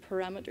define the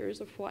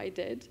parameters of what I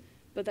did,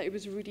 but that it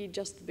was really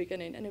just the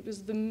beginning. And it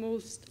was the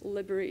most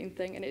liberating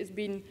thing. And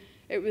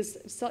it was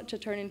such a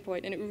turning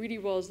point, and it really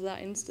was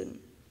that instant.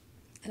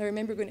 And I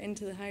remember going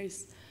into the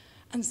house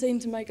and saying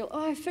to Michael,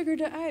 oh, I figured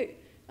it out.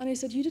 And I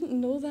said, you didn't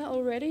know that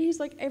already? He's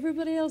like,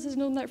 everybody else has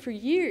known that for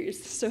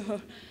years.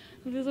 So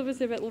I was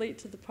obviously a bit late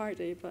to the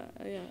party, but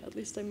yeah, at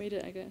least I made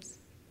it, I guess.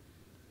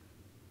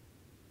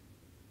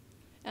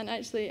 And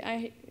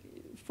actually,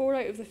 4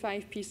 out of the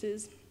 5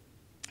 pieces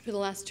for the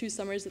last 2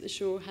 summers that the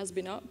show has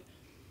been up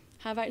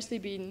have actually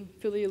been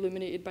fully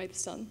illuminated by the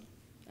sun,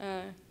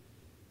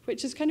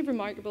 which is kind of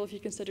remarkable if you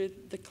consider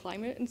the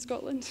climate in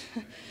Scotland.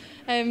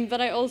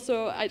 But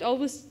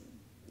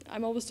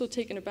I'm always so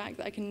taken aback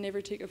that I can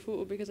never take a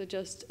photo, because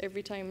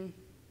every time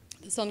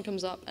the sun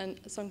comes out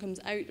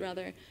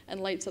rather,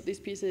 and lights up these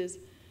pieces,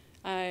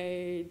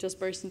 I just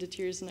burst into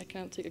tears and I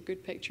can't take a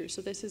good picture.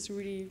 So this is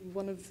really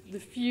one of the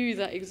few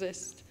that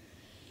exist.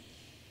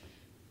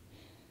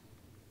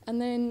 And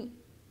then,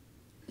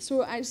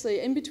 so actually,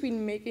 in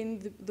between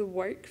making the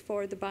work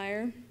for the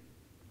buyer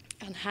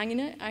and hanging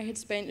it, I had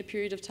spent a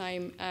period of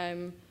time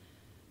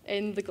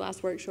in the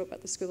glass workshop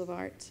at the School of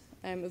Art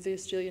of the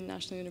Australian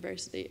National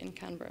University in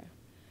Canberra.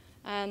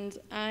 And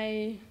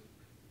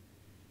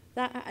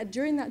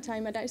during that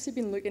time, I'd actually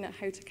been looking at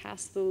how to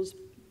cast those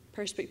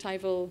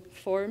perspectival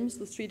forms,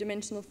 the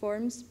 3-dimensional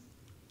forms.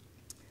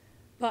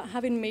 But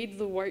having made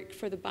the work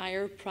for the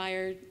buyer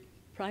prior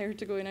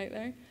to going out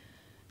there,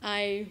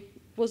 I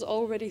was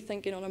already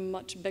thinking on a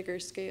much bigger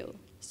scale.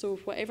 So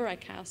whatever I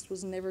cast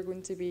was never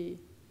going to be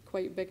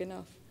quite big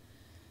enough.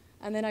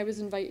 And then I was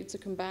invited to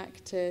come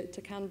back to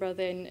Canberra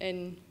then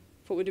in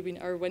what would have been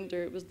our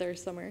winter. It was their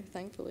summer,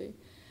 thankfully.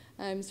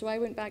 So I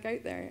went back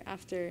out there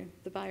after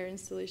the buyer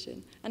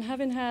installation. And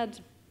having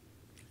had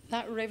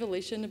that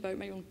revelation about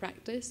my own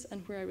practice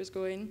and where I was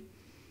going,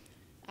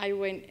 I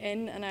went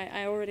in and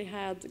I already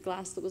had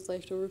glass that was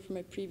left over from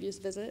my previous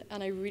visit,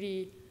 and I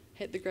really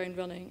hit the ground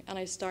running, and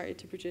I started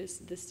to produce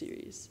this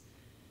series.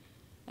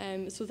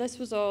 So this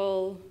was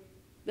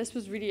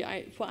really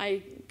what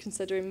I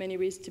consider in many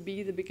ways to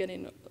be the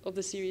beginning of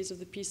the series of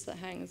the piece that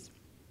hangs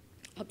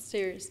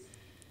upstairs.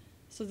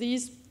 So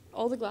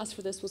all the glass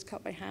for this was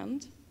cut by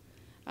hand.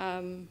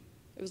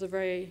 It was a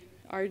very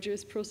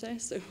arduous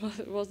process. It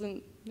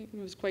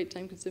was quite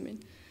time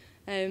consuming.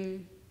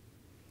 And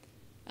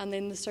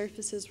then the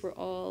surfaces were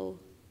all,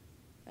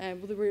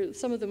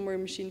 some of them were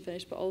machine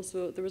finished, but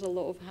also there was a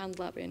lot of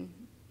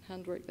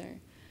handwork there.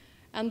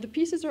 And the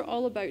pieces are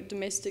all about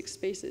domestic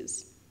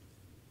spaces.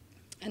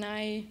 And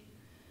I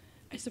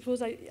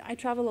suppose I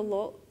travel a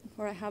lot,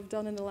 or I have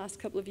done in the last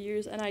couple of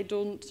years, and I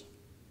don't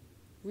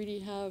really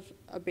have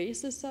a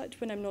base as such.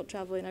 When I'm not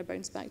traveling, I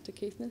bounce back to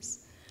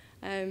Caithness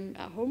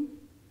at home.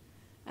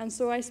 And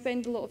so I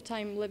spend a lot of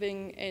time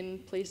living in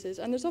places,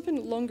 and there's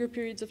often longer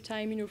periods of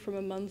time, from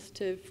a month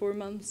to 4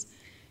 months,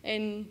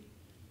 in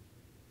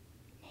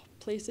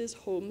places,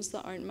 homes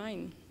that aren't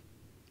mine,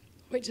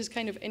 which is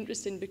kind of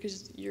interesting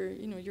because you're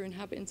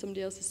inhabiting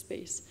somebody else's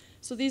space.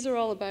 So these are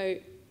all about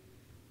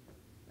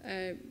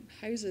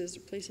houses or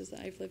places that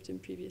I've lived in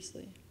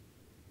previously.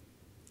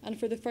 And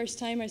for the first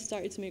time, I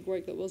started to make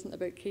work that wasn't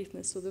about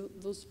Caithness. So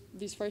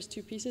these first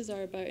 2 pieces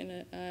are about in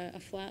a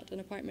flat, an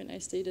apartment I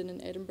stayed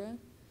in Edinburgh.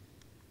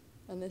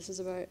 And this is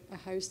about a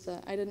house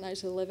that I didn't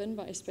actually live in,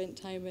 but I spent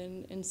time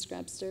in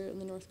Lybster on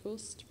the north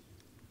coast.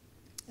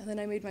 And then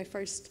I made my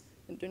first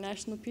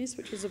international piece,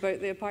 which was about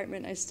the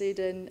apartment I stayed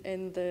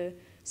in the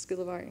School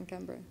of Art in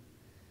Canberra.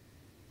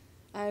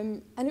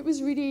 And it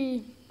was a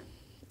really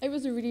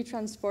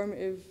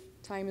transformative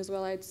time as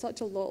well. I had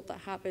such a lot that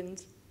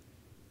happened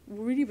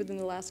really within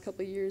the last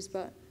couple of years,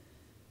 but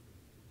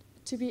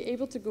to be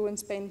able to go and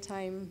spend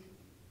time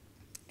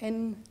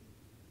in,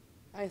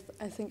 I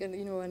think,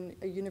 in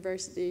a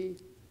university,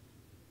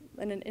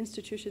 in an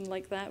institution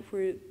like that,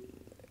 where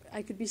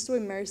I could be so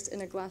immersed in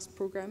a glass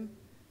program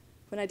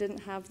when I didn't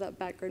have that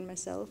background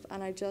myself.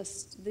 And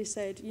they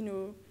said,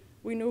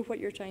 we know what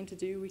you're trying to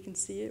do, we can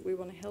see it, we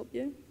want to help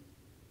you.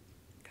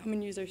 Come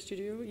and use our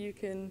studio. You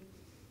can,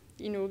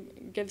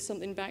 give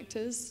something back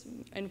to us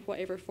in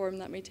whatever form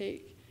that may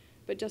take,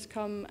 but just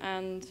come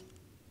and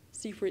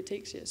see where it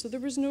takes you. So there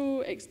was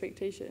no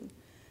expectation.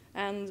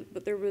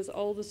 But there was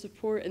all the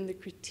support and the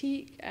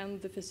critique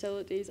and the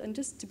facilities, and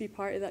just to be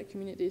part of that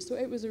community. So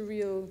it was a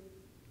real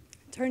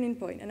turning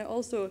point. And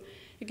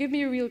it gave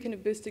me a real kind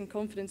of boost in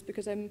confidence,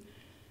 because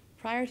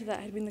prior to that,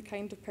 I had been the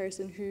kind of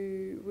person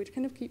who would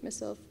kind of keep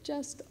myself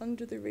just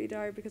under the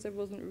radar, because I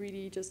wasn't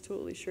really just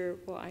totally sure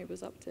what I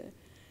was up to.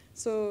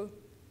 So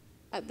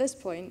at this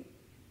point,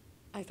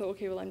 I thought,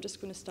 okay, well, I'm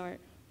just going to start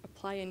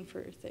applying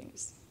for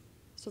things.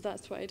 So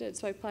that's what I did.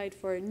 So I applied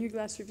for a New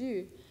Glass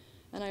Review,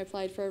 and I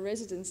applied for a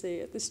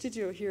residency at the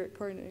studio here at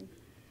Corning,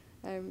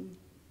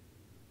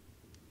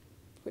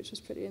 which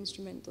was pretty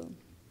instrumental.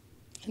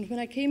 And when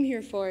I came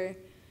here for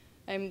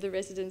the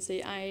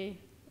residency, I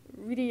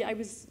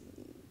was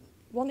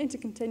wanting to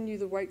continue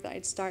the work that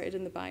I'd started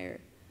in the Buyer.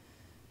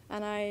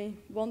 And I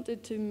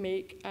wanted to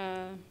make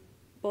a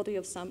body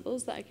of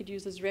samples that I could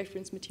use as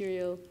reference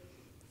material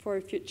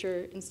for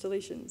future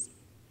installations.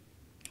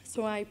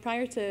 So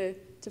prior to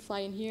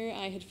flying here,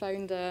 I had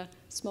found a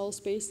small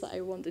space that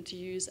I wanted to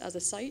use as a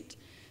site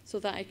so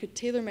that I could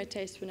tailor my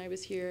tests when I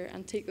was here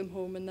and take them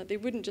home, and that they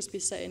wouldn't just be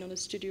sitting on a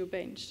studio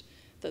bench,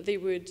 that they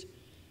would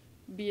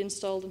be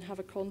installed and have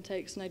a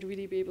context, and I'd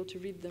really be able to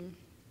read them.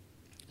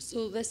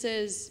 So this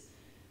is,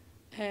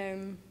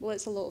 well,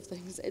 it's a lot of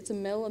things. It's a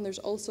mill, and there's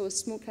also a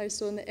smokehouse.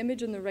 So in the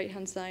image on the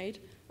right-hand side,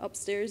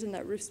 upstairs in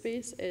that roof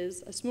space,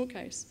 is a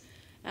smokehouse,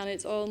 and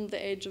it's on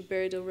the edge of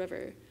Berriedale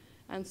River.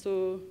 And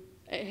so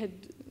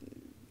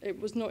it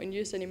was not in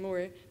use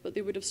anymore, but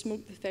they would have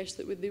smoked the fish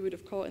that they would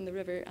have caught in the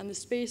river. And the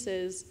space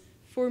is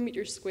 4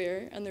 meters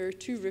square, and there are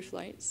 2 roof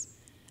lights.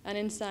 And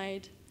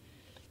inside,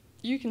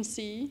 you can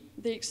see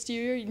the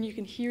exterior, and you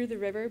can hear the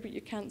river, but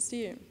you can't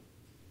see it.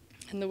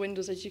 And the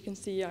windows, as you can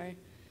see,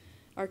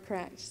 are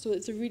cracked. So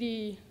it's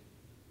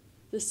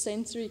the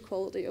sensory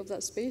quality of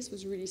that space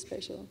was really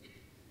special.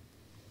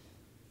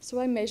 So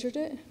I measured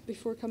it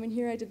before coming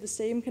here. I did the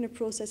same kind of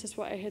process as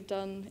what I had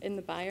done in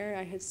the Byre.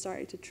 I had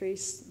started to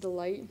trace the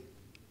light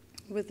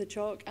with the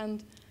chalk.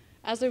 And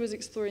as I was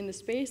exploring the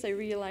space, I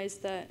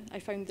realized that I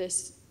found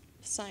this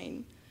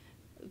sign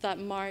that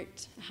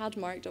had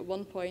marked at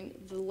one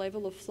point the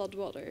level of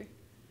floodwater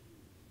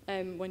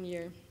 1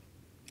 year.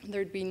 There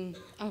had been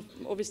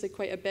obviously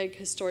quite a big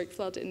historic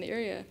flood in the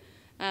area.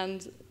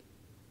 And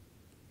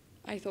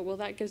I thought, well,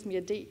 that gives me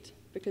a date,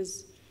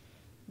 because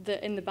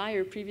in the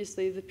Byre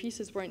previously, the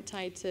pieces weren't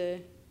tied to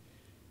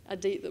a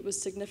date that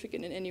was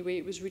significant in any way.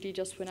 It was really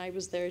just when I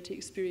was there to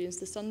experience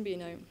the sun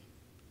being out.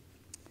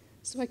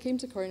 So I came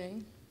to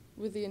Corning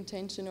with the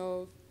intention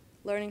of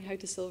learning how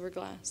to silver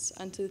glass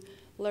and to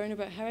learn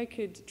about how I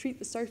could treat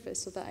the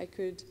surface so that I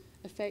could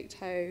affect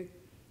how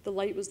the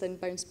light was then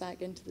bounced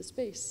back into the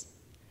space.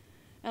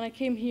 And I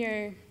came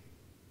here,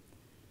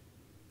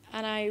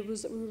 and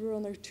we were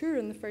on our tour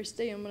on the first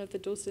day, and one of the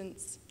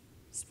docents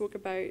spoke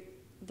about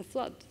the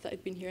flood that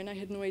had been here, and I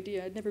had no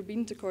idea. I'd never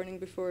been to Corning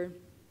before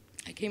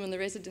I came on the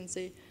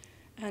residency,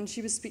 and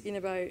she was speaking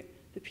about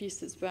the piece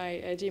that's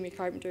by Jamie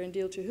Carpenter and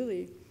Dale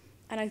Chihuly,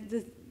 and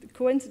the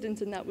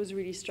coincidence in that was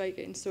really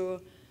striking.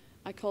 So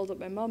I called up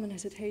my mum and I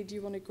said, hey, do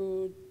you want to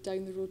go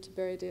down the road to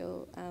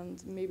Berriedale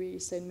and maybe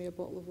send me a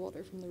bottle of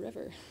water from the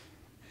river?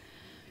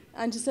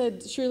 And she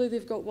said, surely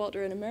they've got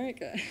water in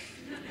America.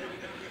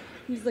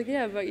 He was like,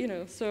 yeah, but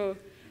so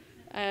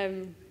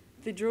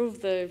they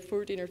drove the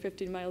 14 or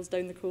 15 miles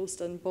down the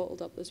coast and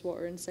bottled up this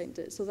water and sent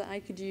it so that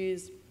I could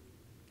use,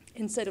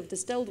 instead of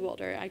distilled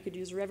water, I could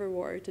use river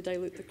water to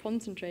dilute the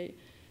concentrate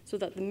so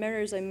that the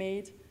mirrors I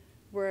made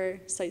were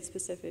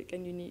site-specific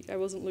and unique. I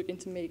wasn't looking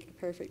to make a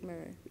perfect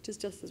mirror, which is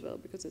just as well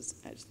because it's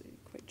actually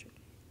quite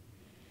tricky.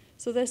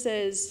 So this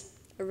is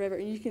a river,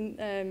 and you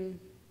can,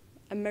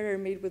 a mirror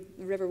made with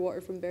river water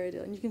from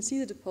Berriedale, and you can see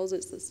the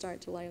deposits that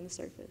start to lie on the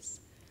surface.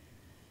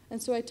 And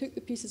so I took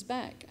the pieces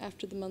back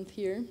after the month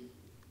here,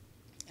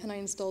 and I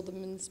installed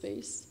them in the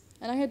space.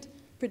 And I had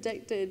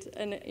predicted,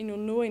 and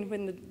knowing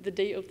when the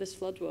date of this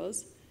flood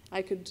was,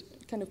 I could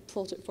kind of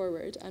plot it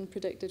forward and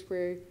predicted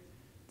where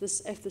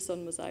if the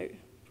sun was out,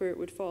 where it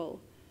would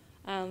fall.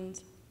 And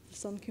the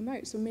sun came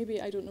out. So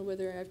maybe, I don't know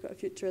whether I've got a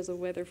future as a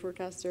weather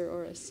forecaster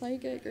or a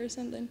psychic or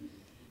something.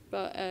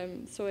 But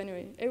so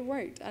anyway, it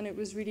worked. And it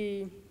was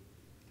really,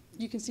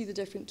 you can see the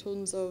different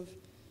tones of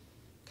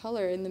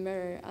color in the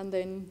mirror. And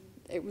then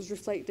it was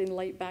reflecting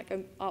light back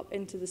up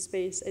into the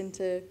space,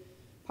 into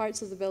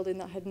parts of the building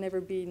that had never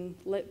been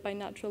lit by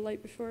natural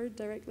light before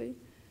directly.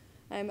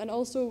 And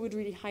also would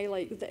really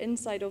highlight that the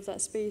inside of that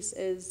space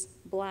is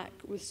black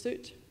with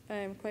soot,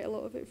 quite a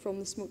lot of it from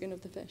the smoking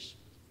of the fish.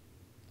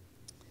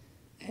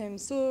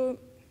 So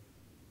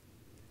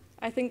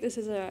I think this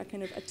is a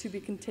kind of a to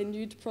be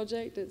continued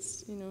project.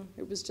 It's,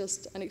 it was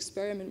just an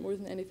experiment more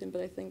than anything,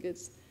 but I think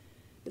it's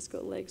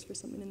got legs for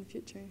something in the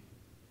future.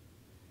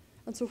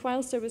 And so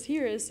whilst I was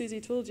here, as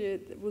Susie told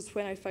you, it was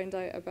when I found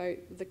out about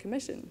the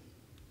commission.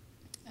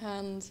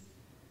 And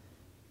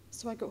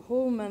so I got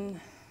home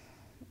and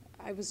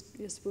I was,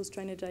 I suppose,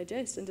 trying to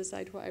digest and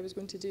decide what I was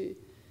going to do.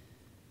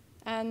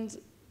 And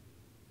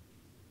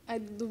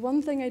the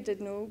one thing I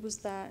did know was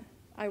that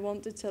I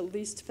wanted to at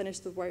least finish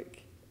the work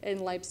in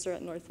Lybster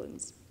at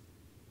Northlands.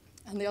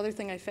 And the other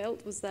thing I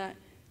felt was that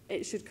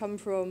it should come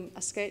from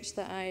a sketch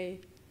that I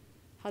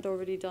had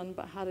already done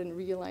but hadn't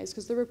realized,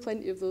 because there were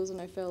plenty of those, and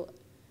I felt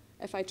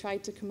if I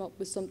tried to come up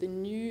with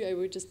something new, I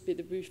would just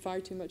be far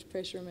too much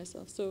pressure on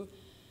myself. So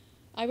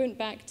I went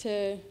back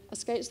to a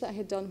sketch that I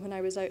had done when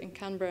I was out in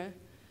Canberra.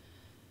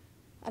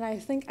 And I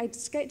think I'd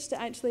sketched it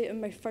actually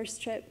on my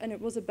first trip, and it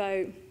was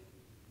about,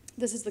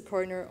 this is the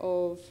corner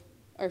of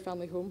our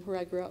family home where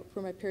I grew up,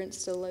 where my parents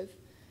still live.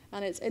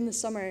 And it's in the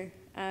summer,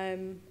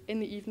 in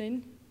the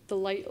evening, the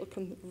light will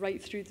come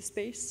right through the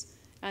space.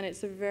 And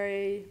there's a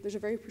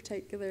very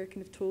particular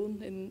kind of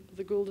tone in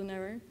the golden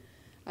hour.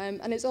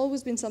 And it's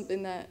always been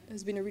something that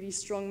has been a really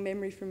strong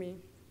memory for me.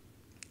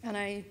 And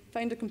I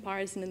found a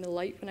comparison in the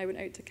light when I went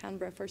out to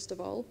Canberra, first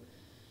of all.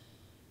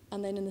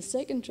 And then in the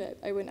second trip,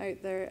 I went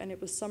out there and it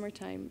was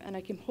summertime, and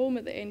I came home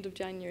at the end of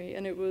January,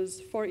 and it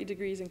was 40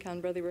 degrees in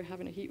Canberra. They were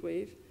having a heat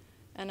wave.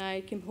 And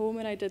I came home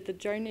and I did the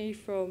journey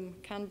from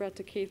Canberra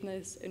to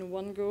Caithness in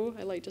one go.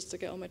 I like just to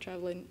get all my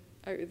travelling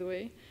out of the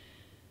way.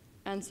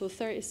 And so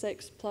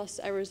 36 plus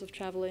hours of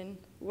travelling,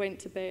 went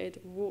to bed,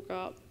 woke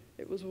up.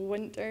 It was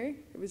winter,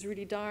 it was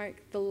really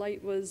dark. The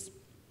light was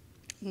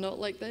not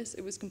like this,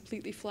 it was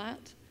completely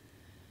flat.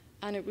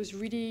 And it was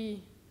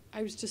really,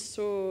 I was just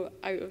so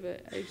out of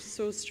it. I was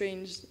so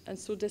strange and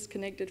so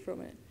disconnected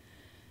from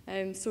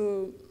it.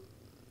 So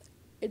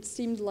it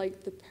seemed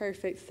like the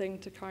perfect thing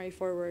to carry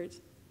forward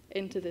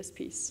into this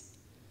piece,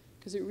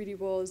 because it really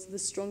was the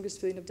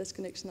strongest feeling of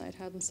disconnection that I'd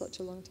had in such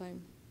a long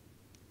time.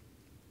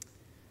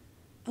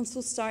 And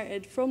so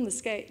from the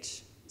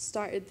sketch,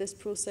 started this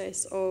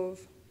process of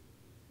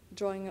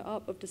drawing it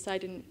up, of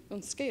deciding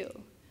on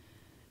scale.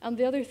 And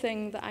the other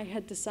thing that I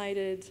had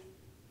decided,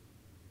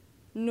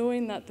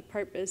 knowing that the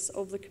purpose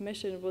of the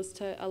commission was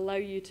to allow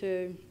you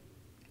to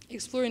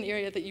explore an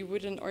area that you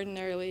wouldn't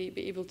ordinarily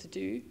be able to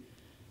do,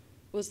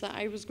 was that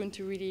I was going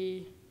to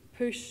really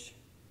push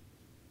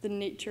the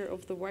nature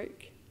of the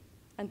work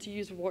and to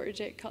use water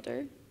jet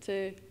cutter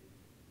to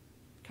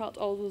cut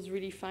all those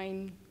really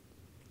fine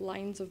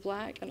lines of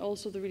black and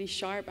also the really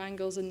sharp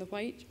angles in the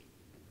white,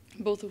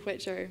 both of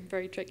which are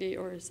very tricky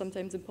or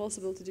sometimes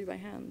impossible to do by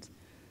hand.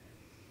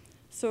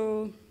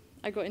 So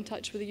I got in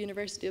touch with the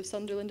University of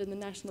Sunderland and the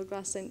National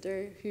Glass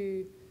Centre,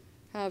 who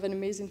have an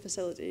amazing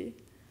facility,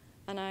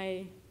 and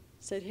I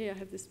said, hey, I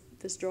have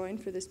this drawing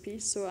for this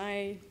piece. So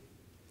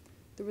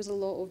there was a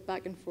lot of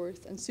back and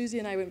forth, and Susie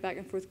and I went back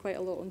and forth quite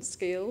a lot on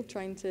scale,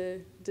 trying to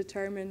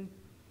determine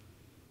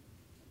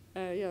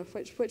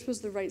which was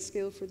the right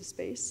scale for the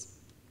space.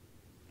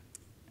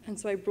 And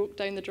so I broke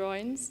down the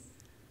drawings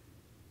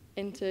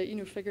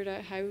into, figured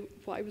out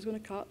what I was going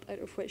to cut out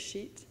of which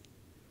sheet.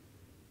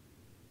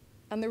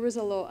 And there was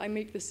a lot. I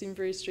make this seem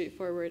very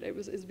straightforward.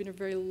 It's been a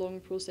very long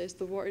process.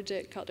 The water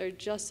jet cutter,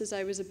 just as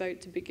I was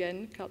about to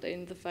begin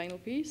cutting the final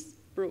piece,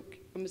 broke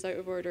and was out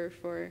of order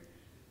for,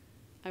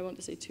 I want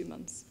to say, 2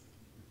 months.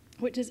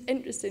 Which is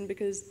interesting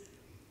because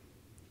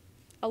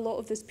a lot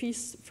of this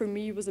piece for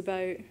me was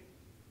about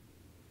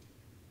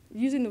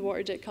using the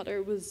water jet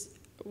cutter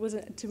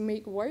to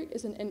make work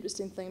is an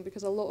interesting thing,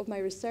 because a lot of my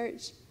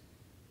research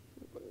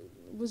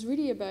was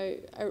really about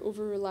our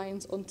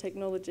over-reliance on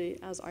technology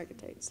as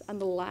architects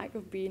and the lack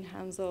of being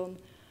hands-on.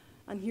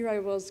 And here I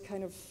was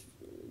kind of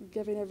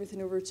giving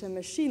everything over to a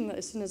machine that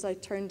as soon as I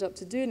turned up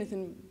to do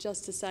anything,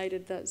 just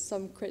decided that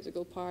some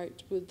critical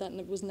part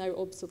that was now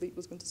obsolete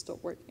was going to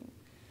stop working.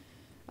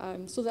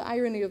 So the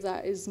irony of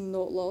that is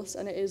not lost,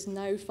 and it is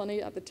now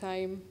funny. At the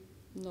time,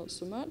 not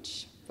so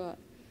much, but...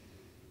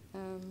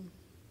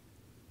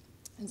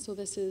 and so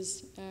this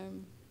is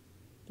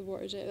the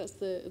water jet. That's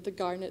the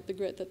garnet, the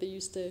grit that they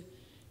used to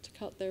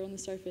cut there on the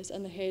surface,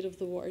 and the head of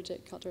the water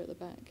jet cutter at the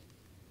back.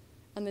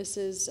 And this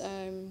is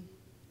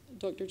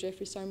Dr.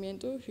 Jeffrey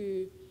Sarmiento,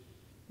 who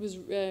was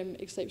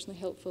exceptionally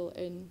helpful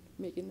in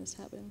making this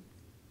happen.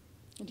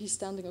 And he's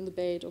standing on the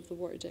bed of the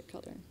water jet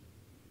cutter.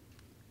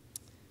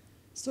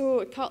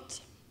 So I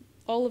cut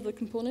all of the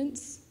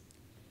components,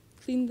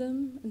 cleaned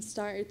them, and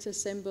started to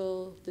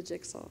assemble the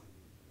jigsaw.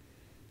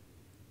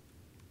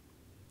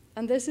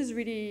 And this is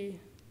really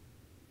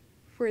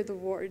where the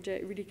water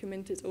jet really came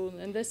into its own.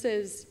 And this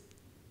is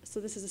a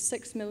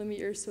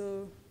 6mm,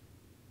 so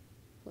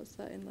what's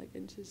that in like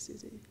inches,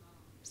 Susie?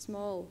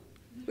 Small.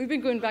 We've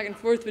been going back and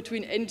forth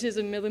between inches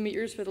and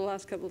millimeters for the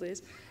last couple of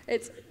days.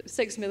 It's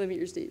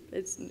 6mm deep.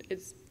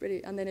 It's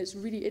pretty, and then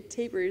it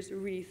tapers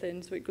really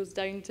thin, so it goes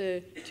down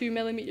to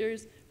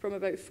 2mm from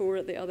about 4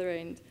 at the other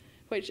end,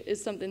 which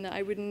is something that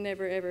I would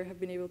never ever have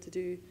been able to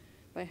do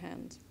by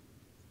hand.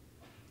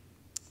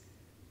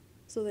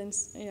 So then,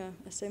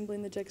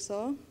 assembling the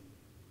jigsaw,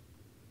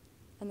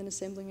 and then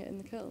assembling it in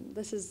the kiln.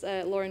 This is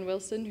Lauren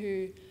Wilson,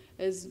 who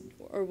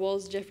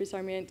was Jeffrey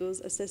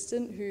Sarmiento's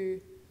assistant, who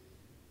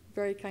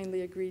very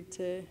kindly agreed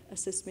to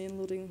assist me in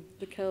loading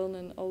the kiln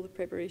and all the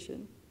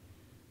preparation.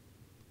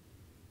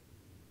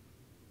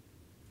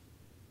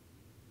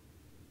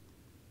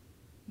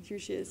 And here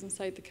she is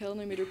inside the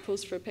kiln. I made her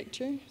pose for a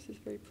picture. She's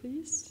very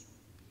pleased.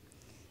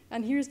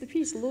 And here's the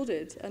piece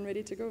loaded and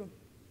ready to go.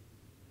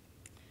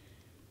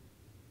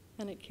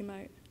 And it came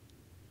out.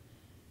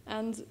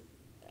 And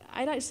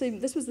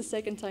this was the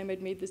second time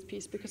I'd made this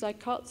piece, because I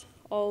cut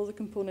all the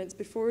components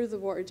before the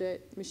water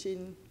jet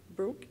machine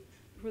broke,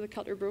 before the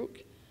cutter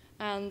broke.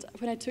 And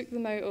when I took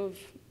them out of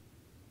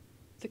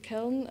the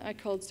kiln, I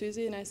called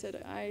Susie and I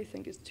said, I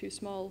think it's too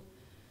small.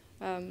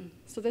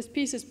 So this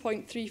piece is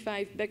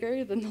 0.35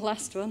 bigger than the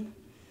last one.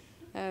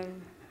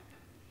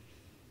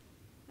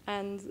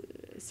 And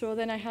so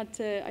then I had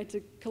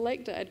to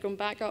collect it. I'd gone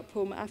back up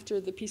home after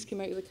the piece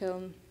came out of the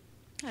kiln.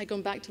 I'd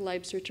gone back to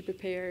Lybster to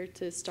prepare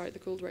to start the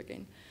cold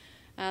working.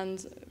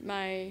 And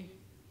my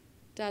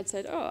dad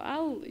said,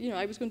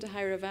 I was going to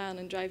hire a van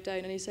and drive down.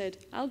 And he said,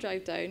 I'll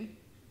drive down.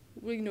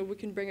 We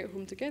can bring it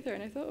home together.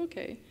 And I thought,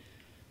 okay.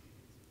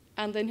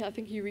 And then I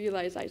think he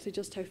realised actually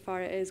just how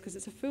far it is, because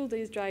it's a full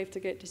day's drive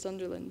to get to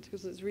Sunderland,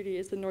 because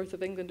it's the north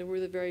of England, and we're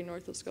the very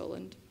north of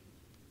Scotland.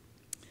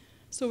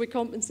 So we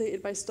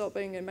compensated by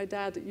stopping, and my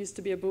dad used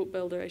to be a boat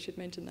builder, I should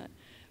mention that.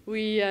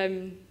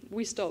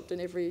 We stopped in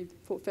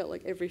what felt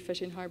like every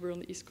fishing harbour on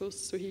the East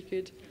Coast, so he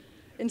could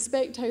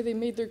inspect how they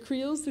made their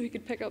creels, so he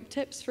could pick up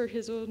tips for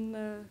his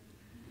own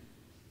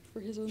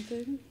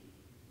thing.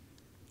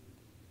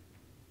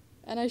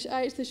 And I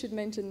actually should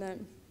mention that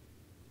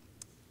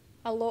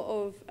a lot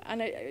of,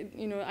 and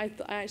I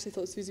actually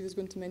thought Susie was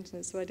going to mention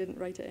it, so I didn't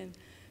write it in.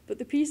 But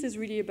the piece is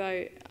really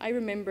about, I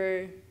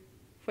remember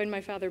when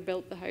my father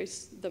built the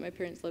house that my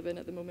parents live in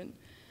at the moment,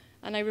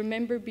 and I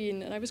remember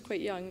and I was quite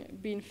young,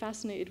 being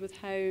fascinated with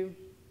how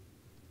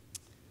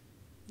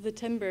the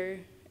timber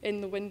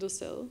in the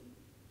windowsill,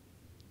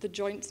 the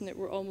joints in it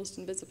were almost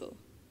invisible.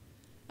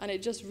 And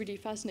it just really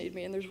fascinated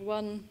me. And there's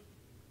one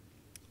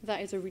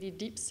that is a really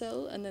deep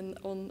sill, and then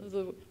on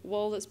the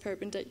wall that's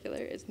perpendicular,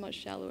 it's much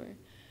shallower.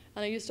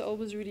 And I used to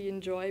always really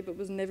enjoy, but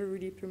was never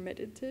really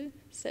permitted to,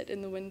 sit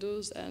in the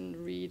windows and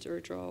read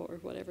or draw or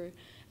whatever.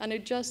 And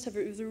it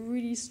was a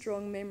really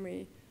strong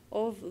memory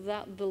of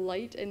the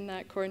light in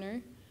that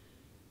corner,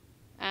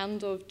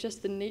 and of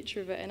just the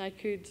nature of it. And I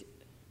could,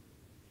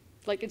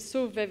 it's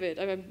so vivid.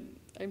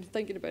 I'm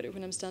thinking about it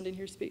when I'm standing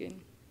here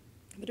speaking.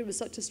 But it was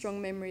such a strong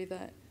memory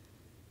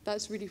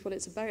that's really what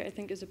it's about. I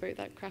think it's about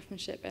that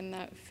craftsmanship and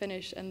that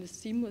finish and the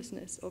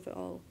seamlessness of it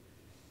all.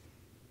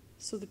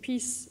 So the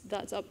piece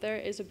that's up there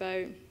is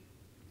about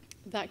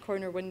that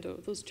corner window,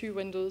 those two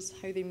windows,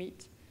 how they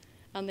meet.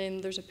 And then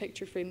there's a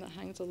picture frame that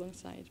hangs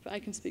alongside. But I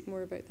can speak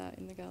more about that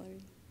in the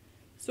gallery.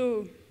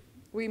 So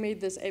we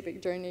made this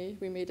epic journey.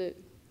 We made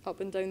it up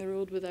and down the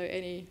road without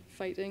any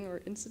fighting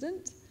or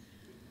incident.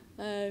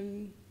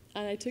 And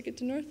I took it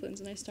to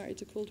Northlands and I started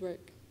to cold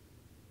work,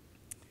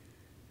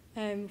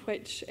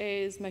 which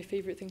is my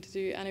favourite thing to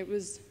do. And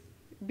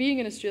being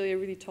in Australia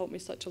really taught me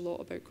such a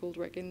lot about cold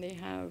work. And they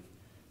have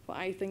what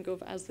I think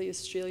of as the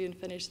Australian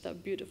finish,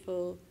 that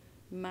beautiful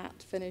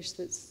matte finish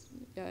that's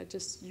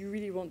just, you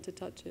really want to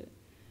touch it.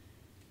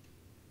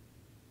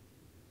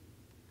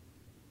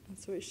 And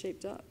so it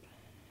shaped up,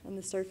 and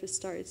the surface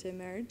started to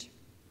emerge.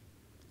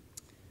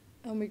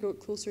 And we got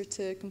closer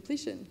to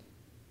completion.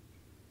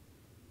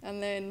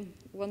 And then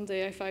one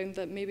day I found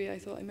that maybe I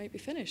thought I might be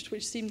finished,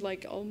 which seemed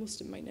like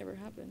almost it might never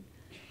happen.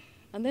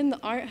 And then the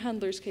art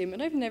handlers came,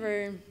 and I've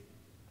never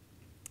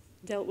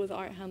dealt with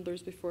art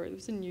handlers before. It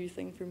was a new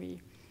thing for me.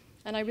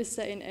 And I was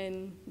sitting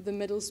in the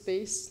middle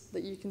space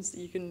that you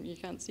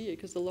can't see it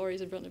because the lorry's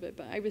in front of it,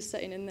 but I was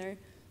sitting in there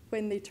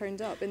when they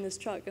turned up in this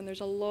truck, and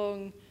there's a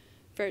long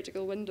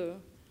vertical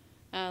window,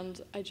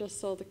 and I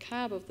just saw the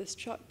cab of this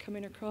truck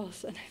coming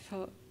across, and I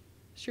thought,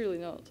 surely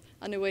not.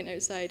 And I went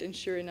outside, and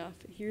sure enough,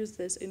 here's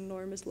this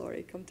enormous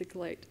lorry come to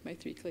collect my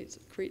 3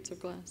 crates of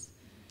glass.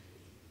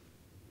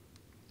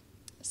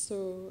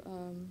 So,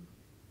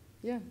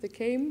 they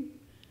came,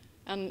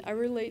 and an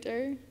hour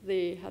later,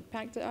 they had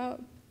packed it up,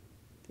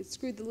 they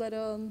screwed the lid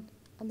on,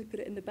 and they put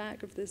it in the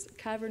back of this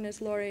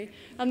cavernous lorry.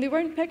 And they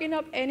weren't picking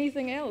up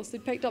anything else. They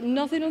picked up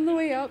nothing on the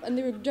way up, and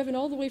they were driven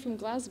all the way from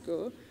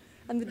Glasgow.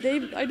 And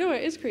I know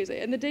it is crazy.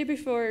 And the day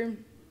before,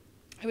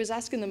 I was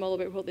asking them all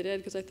about what they did,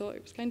 because I thought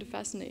it was kind of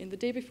fascinating. The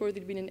day before,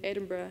 they'd been in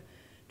Edinburgh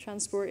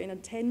transporting a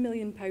 £10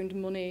 million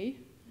Monet,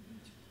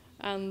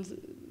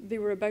 and they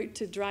were about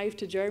to drive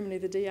to Germany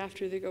the day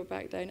after they got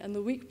back down. And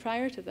the week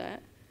prior to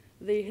that,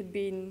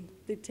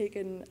 they'd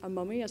taken a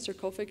mummy, a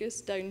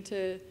sarcophagus, down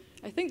to,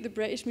 I think, the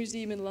British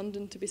Museum in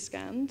London to be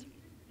scanned.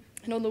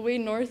 And on the way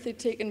north, they'd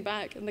taken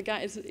back, and the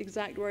guy's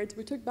exact words,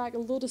 we took back a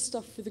load of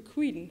stuff for the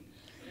Queen.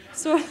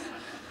 So,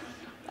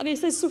 and he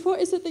says, so what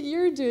is it that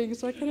you're doing?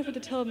 So I kind of had to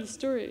tell him the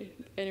story.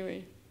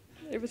 Anyway,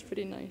 it was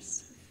pretty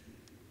nice.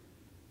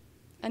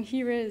 And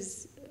here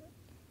is,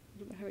 I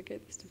don't know how I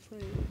get this to play.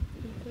 Can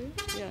you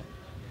play? Yeah.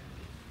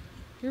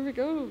 Here we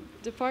go,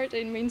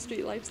 departing Main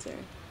Street Lybster.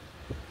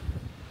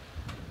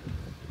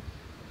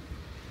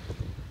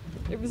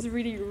 It was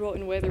really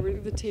rotten weather. We were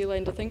at the tail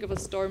end, I think, of a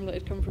storm that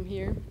had come from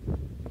here.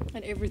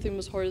 And everything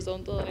was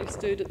horizontal. I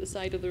stood at the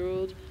side of the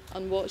road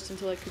and watched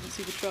until I couldn't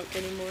see the truck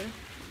anymore.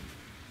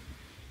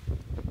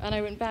 And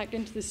I went back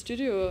into the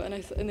studio, and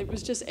it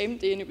was just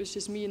empty, and it was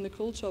just me in the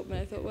cold shop. And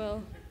I thought,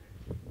 well,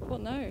 what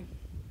now?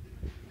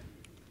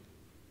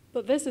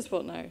 But this is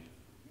what now,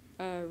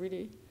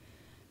 really.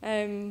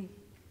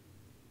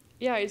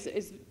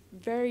 It's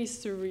very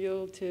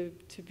surreal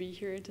to be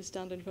here and to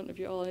stand in front of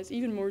you all. And it's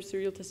even more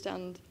surreal to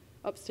stand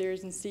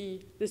upstairs and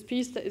see this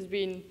piece that has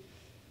been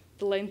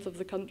the length of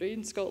the country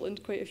in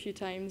Scotland quite a few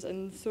times,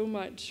 and so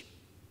much.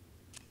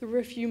 There were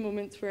a few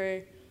moments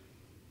where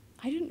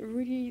I didn't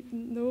really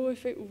know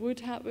if it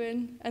would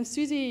happen, and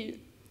Susie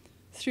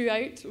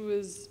throughout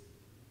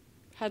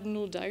had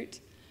no doubt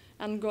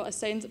and got a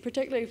sense,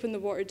 particularly when the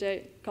water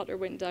jet cutter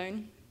went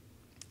down,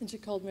 and she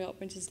called me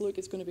up and she said, look,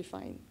 it's going to be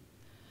fine.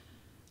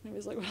 And I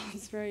was like, well,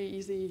 it's very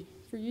easy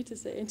for you to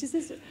say. And she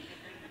says,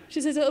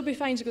 it'll be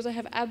fine. She goes, I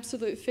have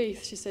absolute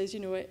faith. She says,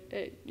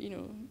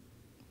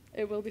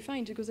 it will be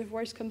fine. She goes, if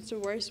worse comes to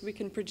worse, we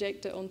can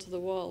project it onto the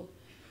wall.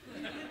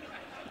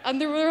 And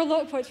there were a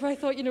lot of points where I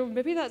thought,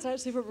 maybe that's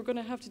actually what we're going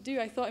to have to do.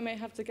 I thought I might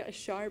have to get a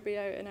Sharpie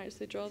out and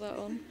actually draw that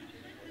on.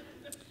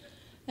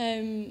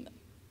 And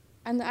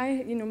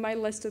my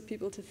list of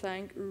people to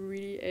thank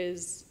really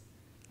is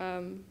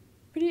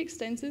pretty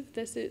extensive.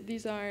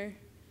 These are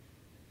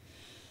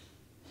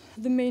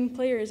the main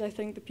players, I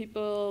think, the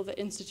people, the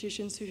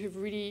institutions who have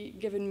really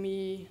given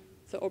me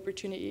the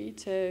opportunity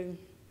to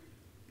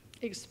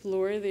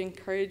explore, the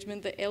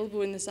encouragement, the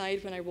elbow in the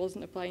side when I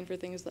wasn't applying for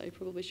things that I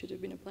probably should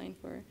have been applying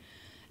for.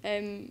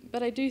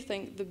 But I do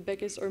think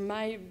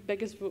my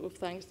biggest vote of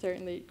thanks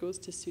certainly goes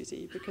to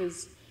Susie,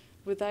 because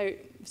without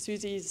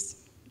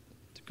Susie's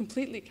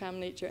completely calm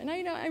nature, and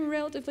I know I'm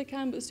relatively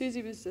calm, but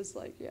Susie was just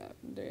like, yeah,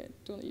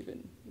 don't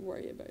even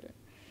worry about it.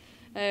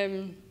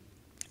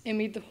 It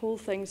made the whole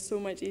thing so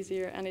much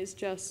easier, and it's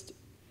just,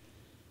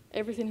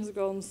 everything has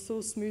gone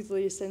so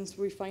smoothly since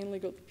we finally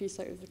got the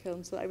piece out of the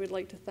kiln, so I would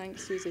like to thank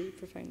Susie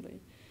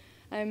profoundly.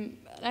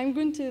 I'm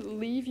going to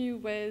leave you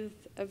with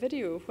a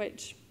video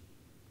which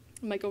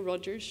Michael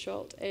Rogers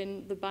shot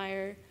in the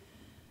Byre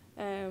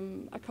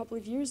a couple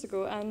of years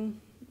ago,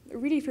 and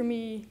really for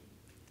me,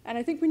 and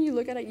I think when you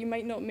look at it, you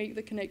might not make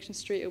the connection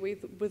straight away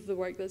with the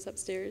work that's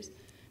upstairs,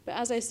 but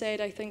as I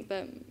said, I think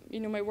that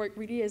my work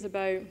really is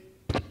about,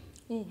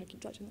 I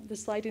keep touching that, the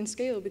sliding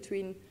scale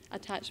between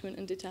attachment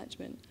and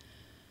detachment.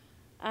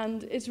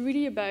 And it's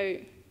really about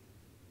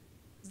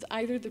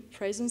either the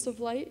presence of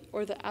light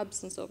or the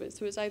absence of it.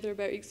 So it's either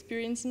about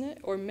experiencing it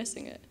or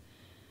missing it.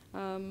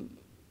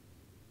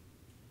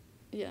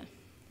 Yeah.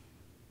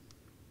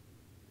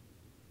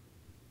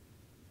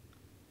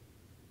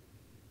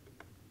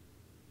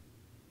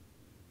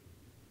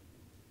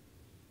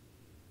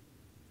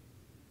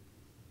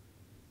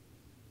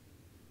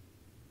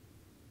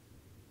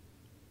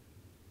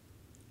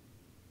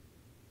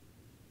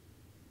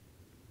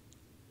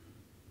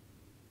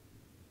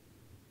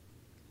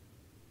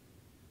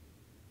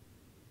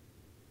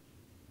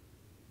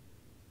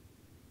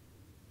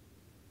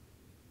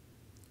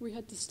 We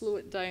had to slow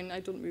it down. I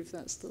don't move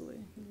that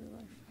slowly in real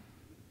life.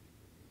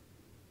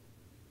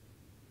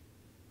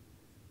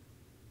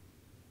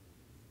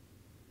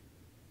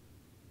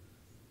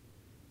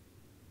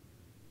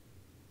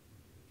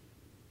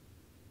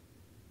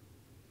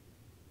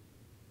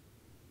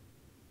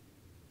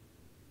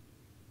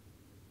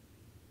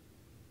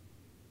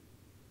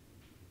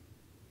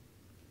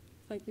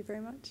 Thank you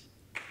very much.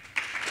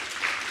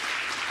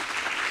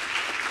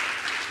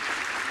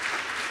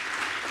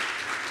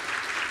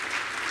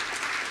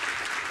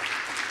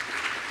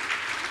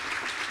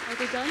 Are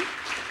they done?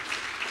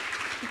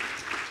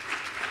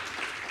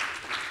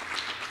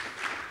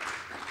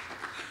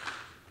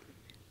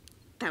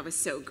 That was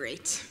so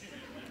great.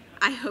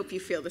 I hope you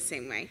feel the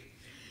same way.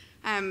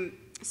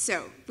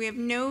 So we have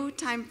no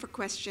time for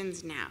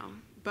questions now,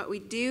 but we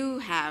do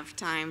have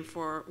time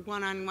for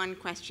one-on-one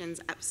questions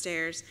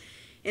upstairs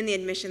in the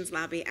admissions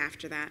lobby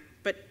after that,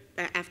 but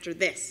after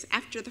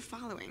the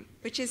following,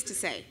 which is to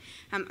say,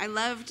 I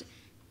loved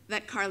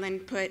that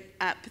Karlyn put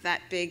up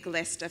that big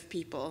list of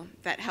people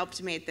that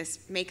helped make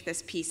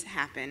this piece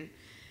happen,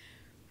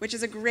 which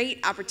is a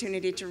great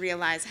opportunity to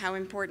realize how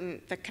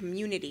important the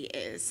community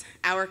is,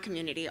 our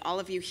community, all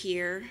of you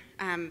here,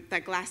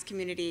 the glass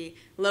community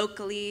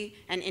locally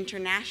and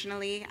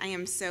internationally. I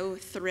am so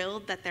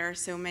thrilled that there are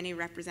so many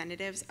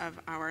representatives of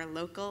our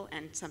local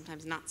and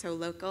sometimes not so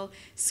local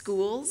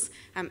schools.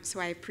 So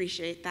I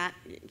appreciate that,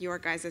 your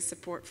guys'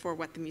 support for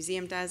what the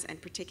museum does,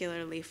 and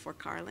particularly for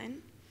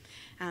Karlyn.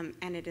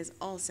 And it is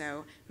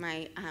also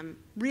my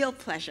real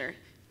pleasure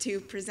to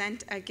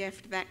present a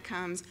gift that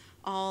comes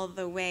all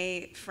the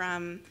way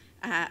from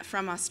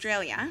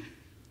Australia,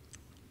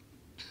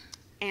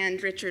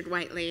 and Richard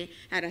Whiteley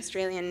at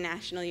Australian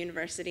National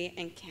University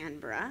in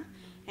Canberra,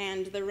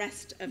 and the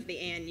rest of the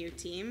ANU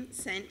team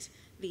sent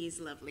these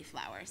lovely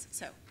flowers.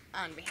 So,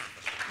 on behalf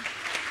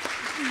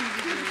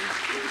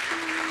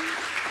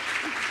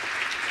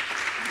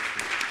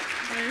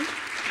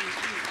of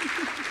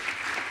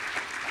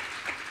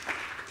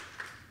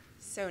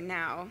So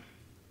now,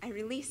 I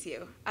release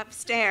you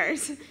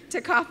upstairs to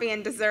coffee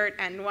and dessert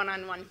and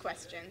one-on-one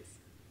questions.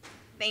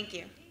 Thank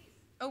you.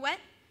 Oh, what?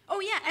 Oh,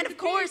 yeah, and of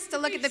course, to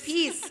look at the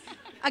piece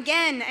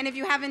again. And if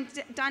you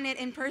haven't done it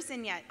in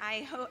person yet,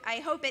 I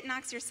hope it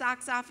knocks your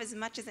socks off as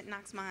much as it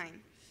knocks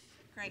mine.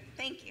 Great,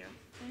 thank you.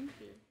 Thank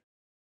you.